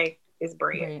to this day, it's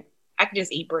bread. I can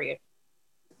just eat bread.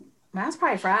 Mine's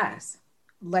probably fries.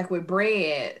 like with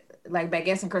bread, like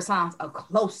baguettes and croissants, a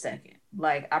close second.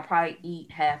 Like I probably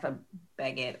eat half a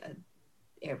baguette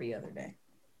every other day.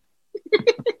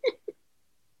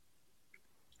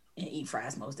 And eat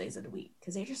fries most days of the week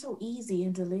because they're just so easy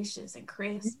and delicious and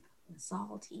crisp and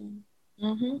salty.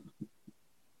 Mm-hmm.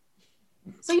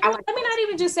 So let me not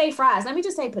even just say fries. Let me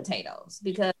just say potatoes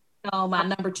because my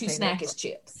number 2 snack is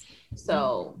chips.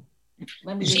 So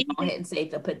let me just go ahead and say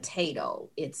the potato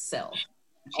itself.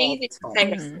 Cheesy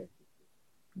potatoes.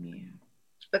 Mm-hmm. Yeah.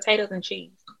 Potatoes and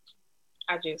cheese.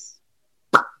 I've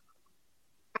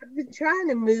been trying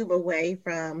to move away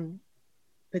from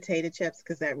potato chips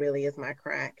because that really is my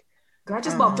crack. Girl, I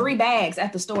just bought 3 bags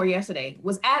at the store yesterday.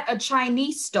 Was at a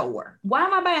Chinese store. Why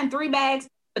am I buying 3 bags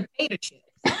of potato chips?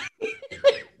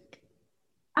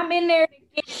 I'm in there to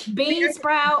get bean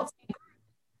sprouts.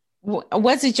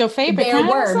 Was it your favorite? There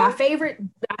were my favorite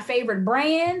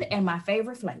brand and my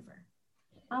favorite flavor.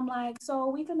 I'm like, so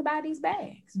we gonna buy these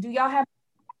bags? Do y'all have?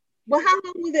 Well, how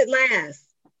long would it last?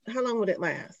 How long would it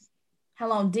last? How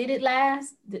long did it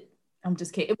last? I'm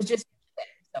just kidding. It was just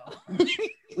so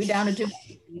we down to 2.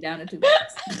 We down to 2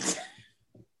 bags.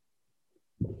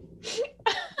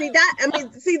 See,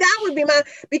 that would be my,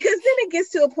 because then it gets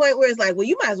to a point where it's like, well,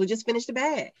 you might as well just finish the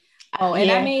bag. Oh, and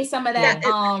I made some of that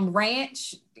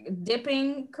ranch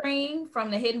dipping cream from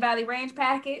the Hidden Valley Ranch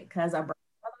packet because I brought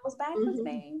those back with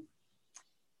me.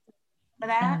 For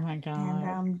that. Oh my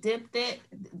God. And dipped it.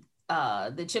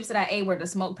 The chips that I ate were the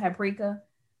smoked paprika.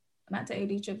 And I tell you,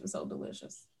 these chips are so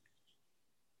delicious.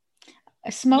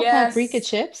 Smoked paprika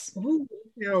chips? Ooh,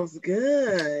 sounds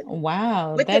good.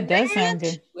 Wow, that does sound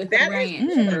good. With the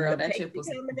ranch, girl, that chip was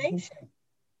combination.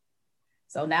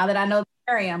 So now that I know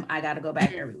the area, I got to go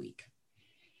back every week.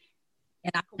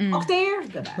 And I can walk there.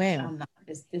 Goodbye. Well, I'm not.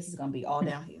 This is gonna be all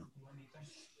downhill.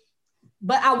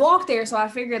 But I walked there, so I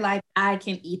figured like I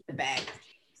can eat the bag.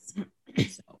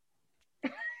 So.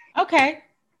 Okay.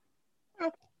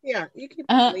 Yeah, you keep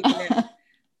believing that.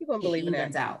 Keep on believing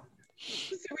that. Out.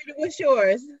 Sabrina, what's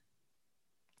yours?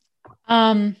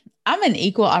 I'm an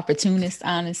equal opportunist,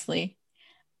 honestly.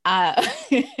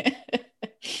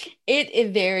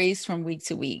 It varies from week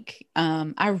to week.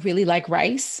 I really like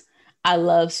rice. I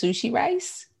love sushi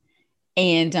rice.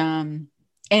 And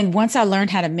once I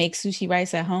learned how to make sushi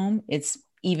rice at home, it's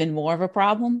even more of a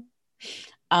problem.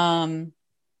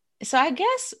 So I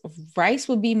guess rice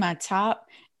would be my top.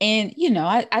 And,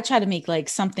 I try to make like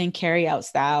something carry out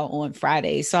style on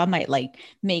Fridays. So I might like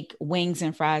make wings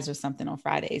and fries or something on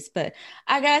Fridays. But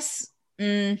I guess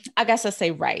I say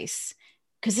rice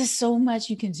because there's so much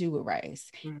you can do with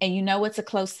rice. And what's a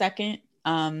close second?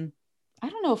 I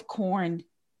don't know if corn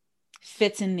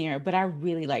fits in there, but I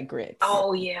really like grits.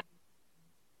 Oh, yeah.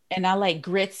 And I like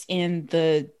grits in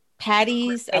the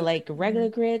patties. I like regular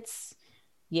grits.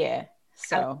 Yeah.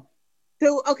 So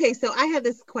I have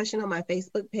this question on my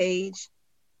Facebook page.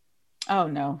 Oh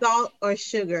no. Salt or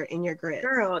sugar in your grits?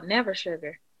 Girl, never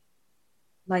sugar.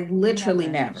 Like literally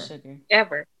never. Sugar.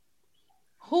 Ever.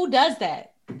 Who does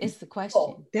that? It's the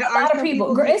question. There are a lot of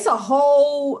people. It's a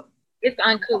whole. It's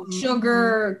uncouth.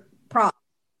 Sugar problem.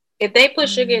 If they put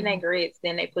sugar in their grits,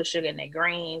 then they put sugar in their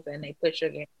greens, and they put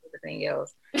sugar in everything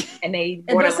else. And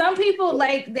but some people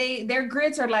like their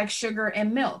grits are like sugar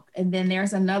and milk, and then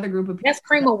there's another group of people. That's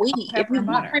cream of wheat. If you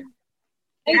want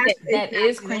that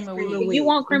is cream of wheat. If you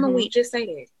want cream of wheat, just say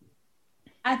that.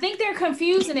 I think they're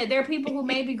confusing it. There are people who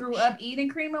maybe grew up eating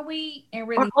cream of wheat and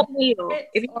really or oatmeal,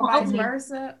 or vice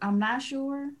versa. I'm not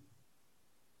sure.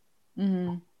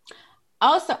 Mm-hmm.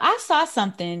 Also, I saw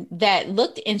something that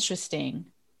looked interesting,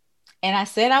 and I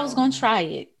said I was going to try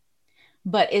it,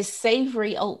 but it's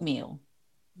savory oatmeal.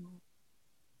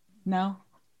 No.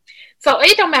 So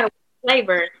it don't matter what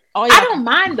flavor. Oh, yeah. I don't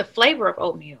mind the flavor of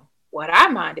oatmeal. What I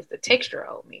mind is the texture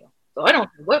of oatmeal. So I don't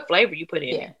know what flavor you put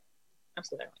in it. I'm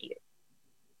still gonna eat it.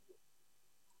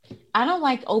 I don't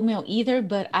like oatmeal either,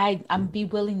 but I'm be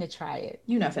willing to try it.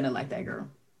 You're not finna like that, girl.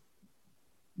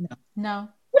 No.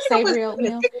 Savory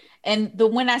oatmeal. And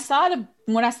when I saw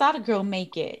the girl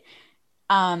make it,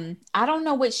 I don't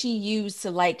know what she used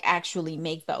to like actually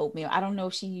make the oatmeal. I don't know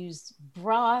if she used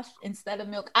broth instead of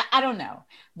milk. I don't know,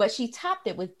 but she topped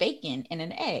it with bacon and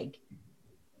an egg.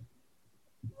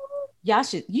 You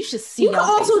should see. You can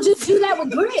also just do that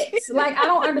with grits. Like I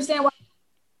don't understand why.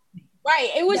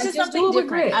 Right, it was just something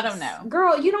different. I don't know,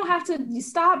 girl. You don't have to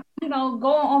stop. Going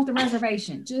off the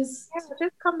reservation. Just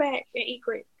come back and eat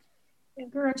grits.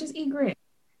 Girl, just eat grits.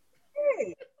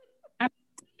 Hey.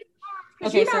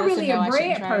 You're not really a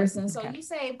bread person, so you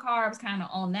save carbs kind of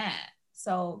on that.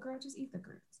 So, girl, just eat the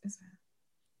grits. It's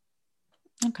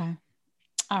fine. Okay.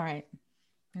 All right.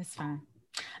 That's fine.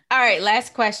 All right,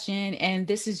 last question, and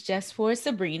this is just for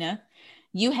Sabrina.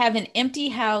 You have an empty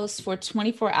house for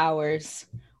 24 hours.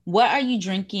 What are you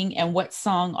drinking and what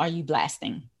song are you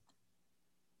blasting?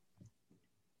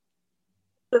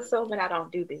 Assuming I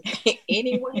don't do this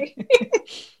anyway.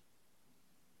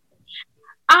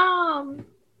 I'm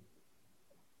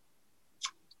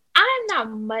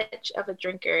not much of a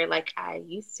drinker like I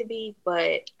used to be,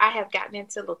 but I have gotten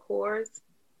into liqueurs,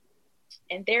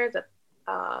 and there's a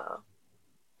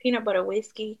peanut butter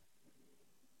whiskey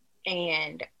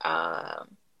and I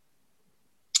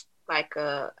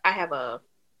have a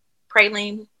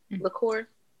praline liqueur.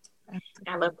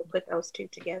 I love to put those two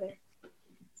together.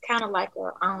 It's kind of like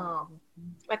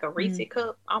a Reese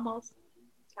cup almost.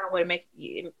 Kind of what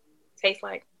it tastes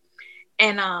like.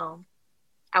 And I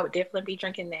would definitely be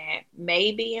drinking that.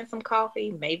 Maybe in some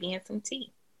coffee, maybe in some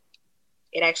tea.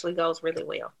 It actually goes really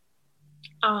well.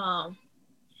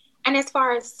 And as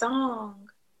far as song,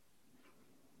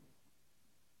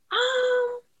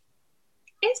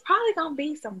 it's probably gonna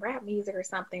be some rap music or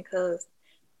something. Cause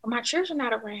when my children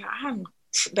not around,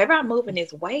 I'm moving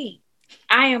this weight.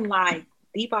 I am like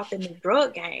deep off in the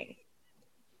drug game.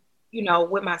 You know,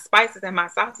 with my spices and my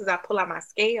sauces, I pull out my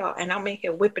scale and I'm in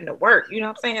here whipping the work. You know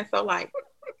what I'm saying? So like,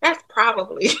 that's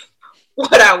probably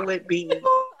what I would be.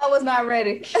 I was not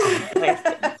ready.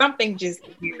 Something just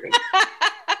weird.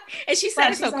 And she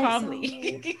said it so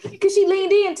calmly. Because she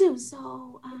leaned in too.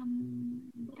 So,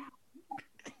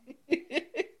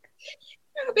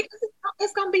 because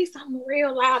it's gonna be something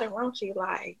real loud and raunchy,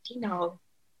 like, you know,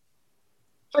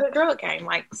 for the drug game.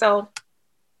 Like, so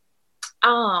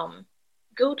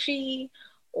Gucci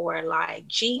or like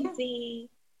Jeezy,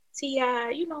 T.I.,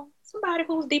 you know, somebody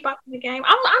who's deep up in the game.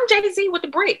 I'm Jay-Z with the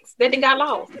bricks that got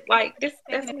lost. Like, that's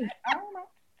me. I don't know.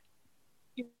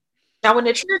 Now when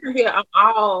the children here, I'm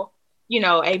all, you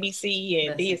know, ABC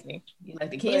and Disney.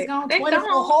 Like the kids gone 24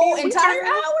 whole entire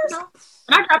hours.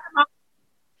 When I dropped them off,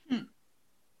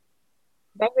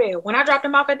 baby, when I dropped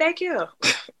them off at daycare,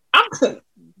 I'm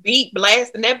beat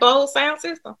blasting that bold sound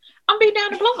system. I'm beat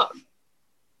down the block.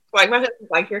 Like my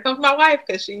husband's like, here comes my wife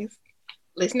because she's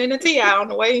listening to T.I. on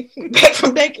the way back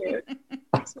from daycare.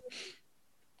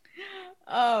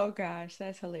 Oh gosh,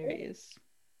 that's hilarious.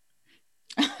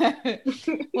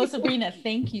 Well, Sabrina,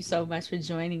 thank you so much for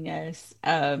joining us.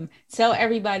 Tell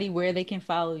everybody where they can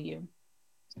follow you.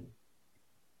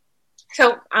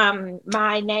 So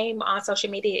my name on social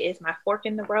media is My Fork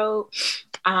in the Road.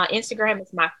 Instagram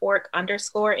is My Fork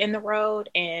 _in the road,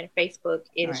 and Facebook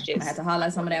is just. I have to holler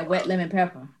at some of that wet lemon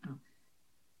pepper.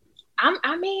 I'm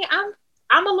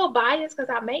a little biased because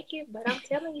I make it, but I'm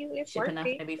telling you, it's worth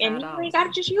it. And you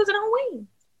gotta just use it on wings.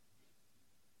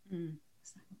 It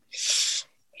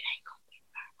ain't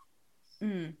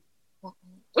gonna be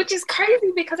 $5. Which is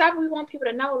crazy because we want people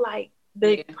to know, like,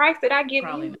 the price that I give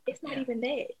you, it's not even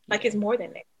that. Like, it's more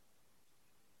than that.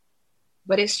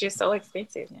 But it's just so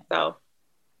expensive. Yeah. So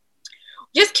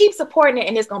just keep supporting it,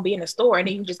 and it's gonna be in the store, and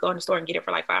then you can just go in the store and get it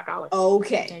for like $5.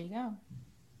 Okay. There you go.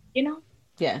 You know?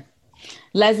 Yeah.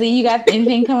 Leslie, you got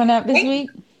anything coming up this week?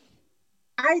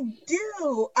 I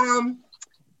do.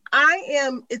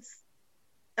 It's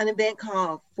an event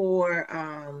called for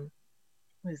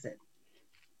what is it?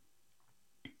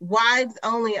 Wives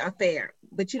Only Affair,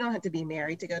 but you don't have to be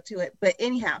married to go to it. But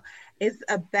anyhow, it's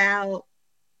about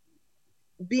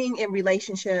being in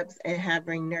relationships and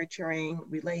having nurturing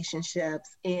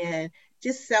relationships and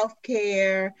just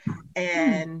self-care,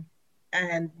 and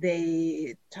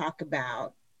they talk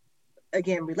about,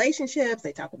 again, relationships,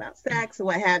 they talk about sex and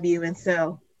what have you. And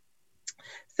so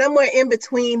somewhere in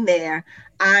between there,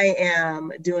 I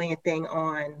am doing a thing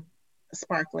on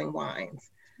sparkling wines.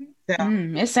 So,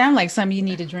 it sounds like something you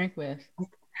need to drink with.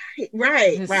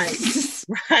 Right.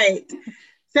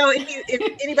 So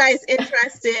if anybody's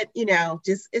interested, you know,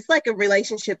 it's like a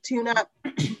relationship tune-up,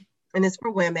 and it's for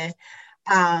women.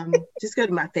 Just go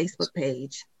to my Facebook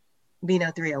page,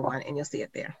 Vino301, and you'll see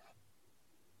it there.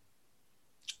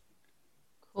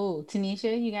 Cool.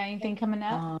 Tanisha, you got anything coming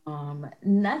up?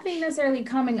 Nothing necessarily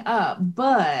coming up,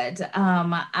 but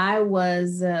I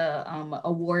was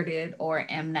awarded, or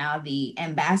am now, the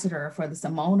ambassador for the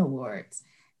Simone Awards.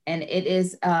 And it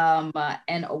is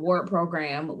an award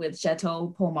program with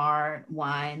Chateau Pomard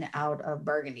wine out of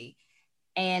Burgundy.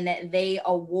 And they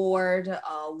award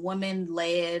a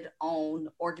women-led owned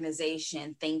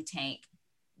organization, think tank,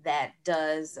 that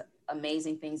does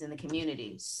amazing things in the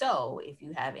community. So if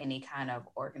you have any kind of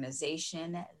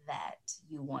organization that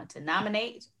you want to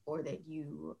nominate or that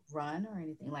you run or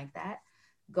anything like that,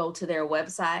 go to their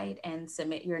website and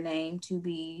submit your name to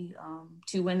be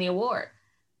to win the award,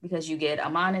 because you get a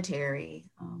monetary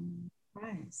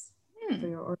prize. for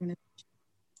your organization.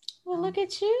 Well, look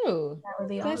at you.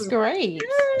 That's great.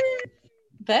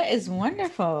 That is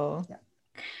wonderful.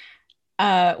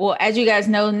 Well, as you guys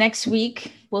know, next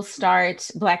week we'll start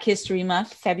Black History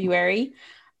Month, February.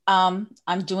 I'm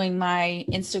doing my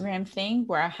Instagram thing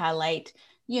where I highlight,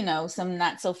 some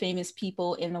not so famous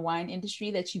people in the wine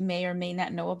industry that you may or may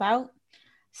not know about.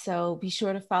 So be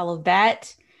sure to follow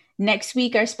that. Next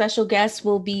week, our special guest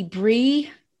will be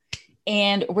Bree,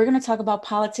 and we're going to talk about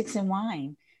politics and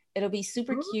wine. It'll be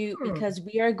super cute because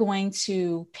we are going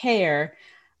to pair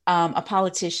a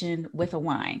politician with a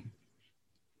wine.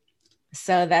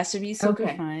 So that should be super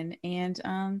fun. And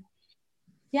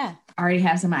yeah. I already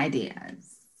have some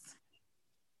ideas.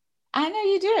 I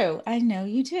know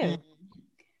you do.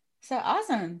 So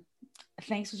awesome.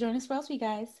 Thanks for joining us, Swirl Suite,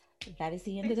 guys. That is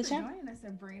the end of the show. Thanks for joining us,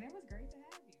 Sabrina. It was great to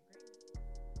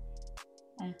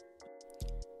have you.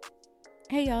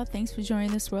 Hey y'all, thanks for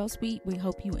joining the Swirl Suite. We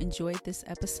hope you enjoyed this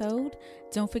episode.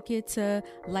 Don't forget to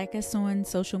like us on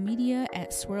social media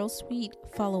at Swirl Suite.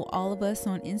 Follow all of us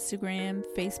on Instagram,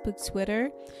 Facebook, Twitter.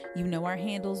 You know our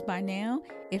handles by now.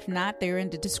 If not, they're in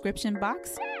the description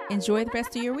box. Enjoy the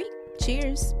rest of your week.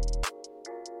 Cheers.